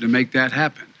have to make that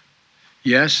happen.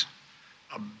 Yes,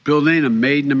 building a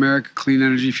made-in-America clean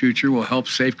energy future will help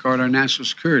safeguard our national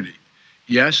security.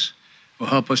 Yes, it will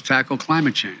help us tackle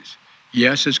climate change.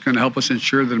 Yes, it's going to help us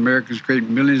ensure that Americans create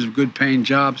millions of good-paying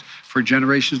jobs for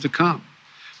generations to come.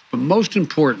 But the most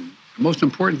important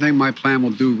thing my plan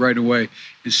will do right away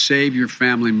is save your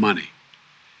family money.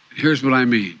 And here's what I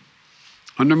mean.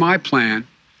 Under my plan,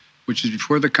 which is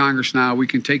before the Congress now, we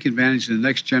can take advantage of the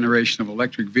next generation of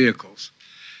electric vehicles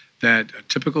that a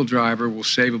typical driver will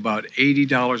save about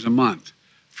 $80 a month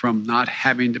from not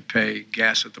having to pay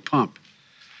gas at the pump.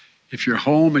 If your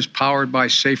home is powered by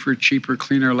safer, cheaper,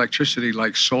 cleaner electricity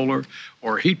like solar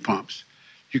or heat pumps,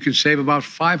 you can save about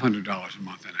 $500 a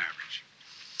month on average.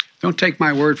 Don't take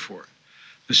my word for it.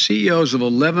 The CEOs of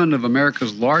 11 of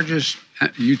America's largest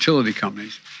utility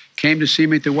companies came to see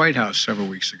me at the White House several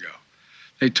weeks ago.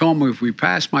 They told me if we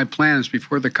pass my plans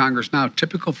before the Congress now,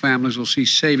 typical families will see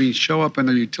savings show up in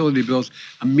their utility bills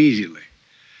immediately.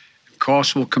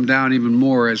 Costs will come down even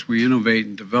more as we innovate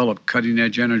and develop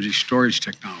cutting-edge energy storage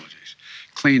technologies,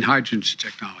 clean hydrogen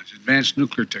technologies, advanced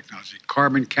nuclear technology,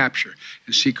 carbon capture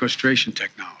and sequestration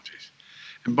technologies.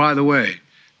 And by the way,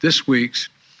 this week's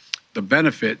the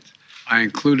benefit I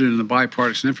included in the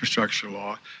bipartisan infrastructure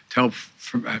law to help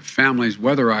families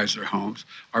weatherize their homes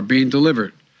are being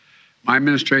delivered. My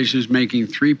administration is making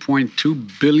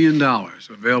 $3.2 billion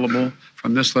available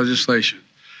from this legislation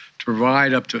to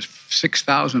provide up to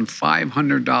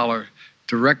 $6,500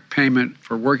 direct payment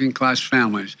for working class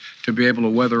families to be able to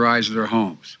weatherize their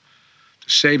homes, to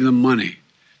save them money,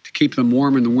 to keep them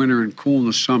warm in the winter and cool in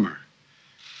the summer.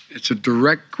 It's a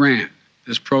direct grant.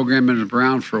 This program has been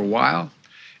around for a while,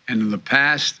 and in the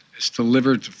past, it's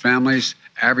delivered to families,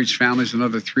 average families,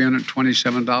 another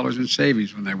 $327 in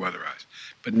savings when they weatherize.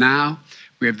 But now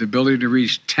we have the ability to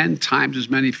reach 10 times as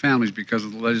many families because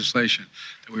of the legislation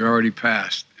that we already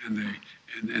passed in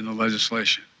the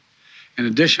legislation. In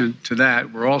addition to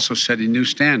that, we're also setting new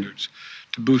standards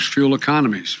to boost fuel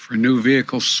economies for new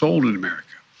vehicles sold in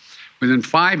America. Within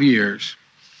 5 years,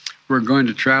 we're going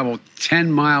to travel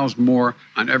 10 miles more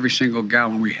on every single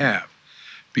gallon we have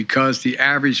because the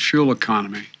average fuel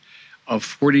economy of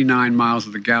 49 miles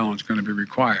of the gallon is going to be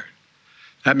required.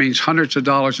 That means hundreds of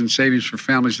dollars in savings for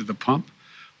families at the pump.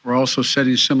 We're also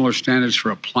setting similar standards for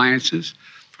appliances,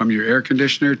 from your air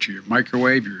conditioner to your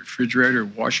microwave, your refrigerator,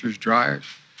 washers, dryers.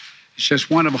 It's just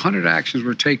one of 100 actions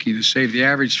we're taking to save the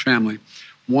average family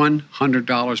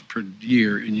 $100 per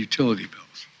year in utility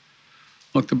bills.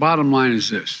 Look, the bottom line is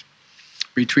this.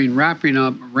 Between ramping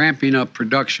up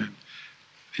production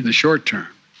in the short term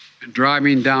and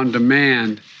driving down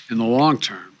demand in the long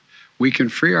term, we can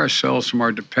free ourselves from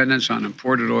our dependence on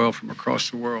imported oil from across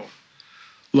the world.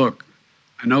 Look,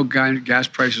 I know gas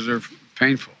prices are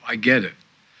painful. I get it.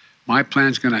 My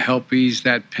plan's going to help ease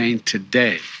that pain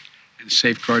today and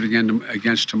safeguard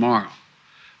against tomorrow.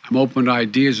 I'm open to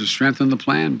ideas to strengthen the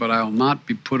plan, but I will not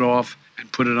be put off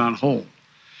and put it on hold.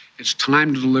 It's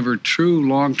time to deliver true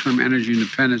long-term energy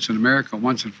independence in America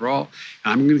once and for all,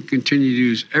 and I'm going to continue to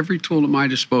use every tool at my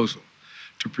disposal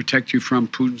to protect you from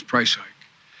Putin's price hike.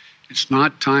 It's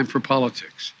not time for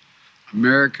politics.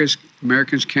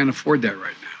 Americans can't afford that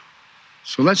right now.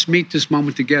 So let's meet this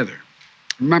moment together.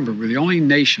 Remember, we're the only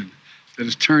nation that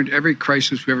has turned every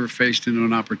crisis we ever faced into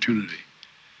an opportunity.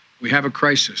 We have a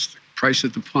crisis, the price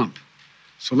at the pump.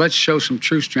 So let's show some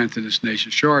true strength in this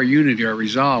nation, show our unity, our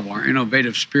resolve, our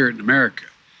innovative spirit in America,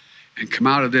 and come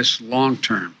out of this long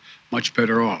term much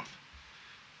better off.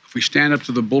 If we stand up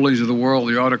to the bullies of the world,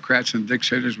 the autocrats and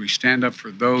dictators, we stand up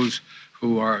for those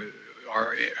who are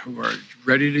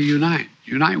ready to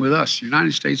unite with us,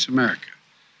 United States of America.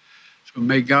 So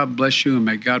may God bless you and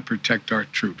may God protect our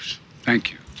troops.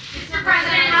 Thank you. Mr.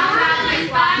 President,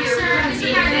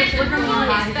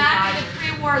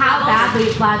 how badly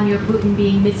is Vladimir Putin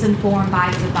being misinformed by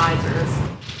his advisors?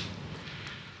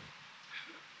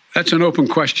 That's an open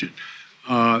question.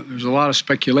 There's a lot of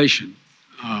speculation.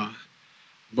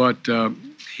 But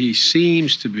he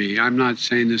seems to be, I'm not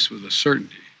saying this with a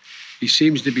certainty, he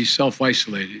seems to be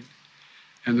self-isolating.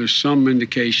 And there's some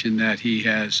indication that he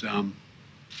has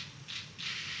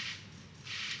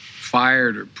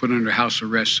fired or put under house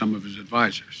arrest some of his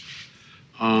advisors.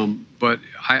 But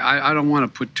I don't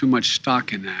want to put too much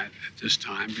stock in that at this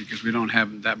time because we don't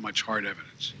have that much hard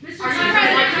evidence. Mr.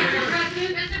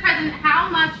 President, how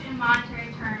much in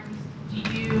monetary terms do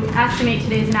you estimate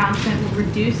today's announcement will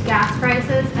reduce gas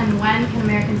prices, and when can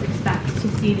Americans expect to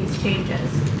see these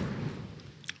changes?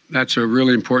 That's a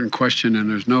really important question, and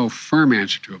there's no firm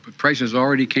answer to it. But prices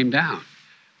already came down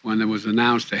when it was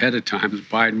announced ahead of time that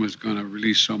Biden was going to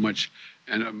release so much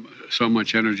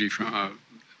energy from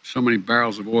so many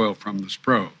barrels of oil from the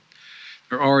SPRO.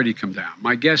 They're already come down.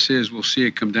 My guess is we'll see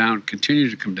it come down, continue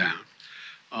to come down.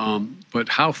 But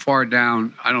how far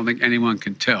down, I don't think anyone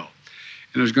can tell.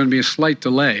 And there's going to be a slight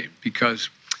delay because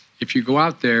if you go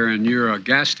out there and you're a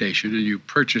gas station and you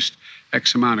purchased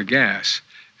X amount of gas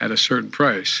at a certain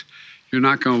price, you're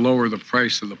not going to lower the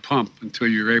price of the pump until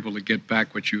you're able to get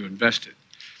back what you invested.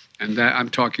 And that I'm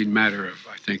talking matter of,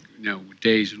 I think,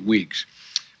 days and weeks.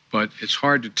 But it's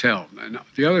hard to tell. And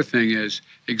the other thing is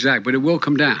but it will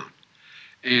come down.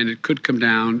 And it could come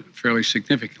down fairly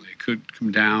significantly. It could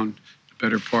come down the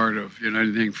better part of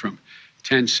anything from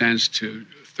 10 cents to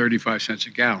 35 cents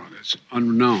a gallon. It's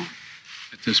unknown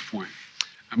at this point.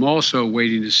 I'm also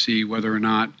waiting to see whether or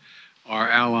not our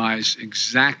allies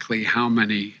exactly how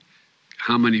many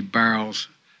barrels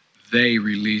they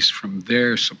release from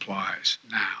their supplies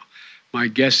now. My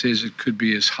guess is it could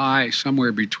be as high,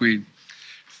 somewhere between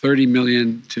 30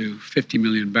 million to 50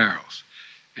 million barrels.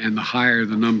 And the higher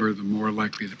the number, the more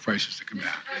likely the prices to come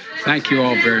down. Thank you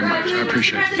all very much. I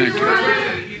appreciate it. Thank you.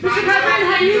 Mr. President,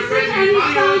 have you seen any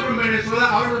signs?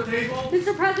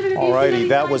 All righty,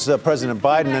 that was President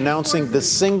Biden announcing the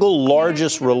single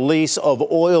largest release of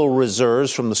oil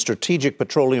reserves from the Strategic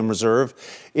Petroleum Reserve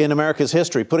in America's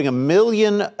history, putting 1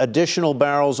 million additional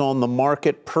barrels on the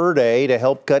market per day to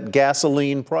help cut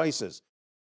gasoline prices.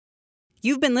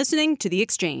 You've been listening to The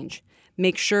Exchange.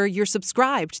 Make sure you're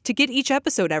subscribed to get each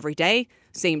episode every day,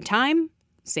 same time,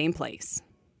 same place.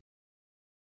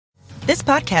 This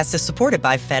podcast is supported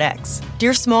by FedEx.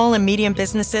 Dear small and medium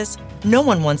businesses, no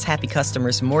one wants happy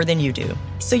customers more than you do.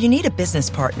 So you need a business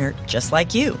partner just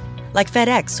like you. Like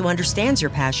FedEx, who understands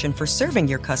your passion for serving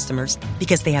your customers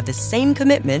because they have the same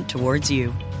commitment towards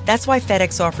you. That's why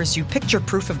FedEx offers you picture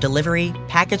proof of delivery,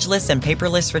 packageless and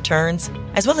paperless returns,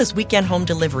 as well as weekend home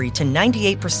delivery to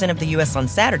 98% of the U.S. on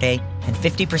Saturday and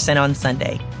 50% on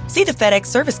Sunday. See the FedEx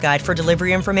service guide for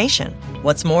delivery information.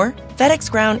 What's more, FedEx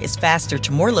Ground is faster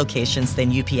to more locations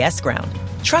than UPS Ground.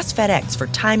 Trust FedEx for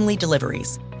timely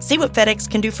deliveries. See what FedEx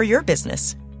can do for your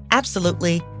business.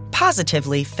 Absolutely,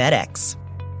 positively FedEx.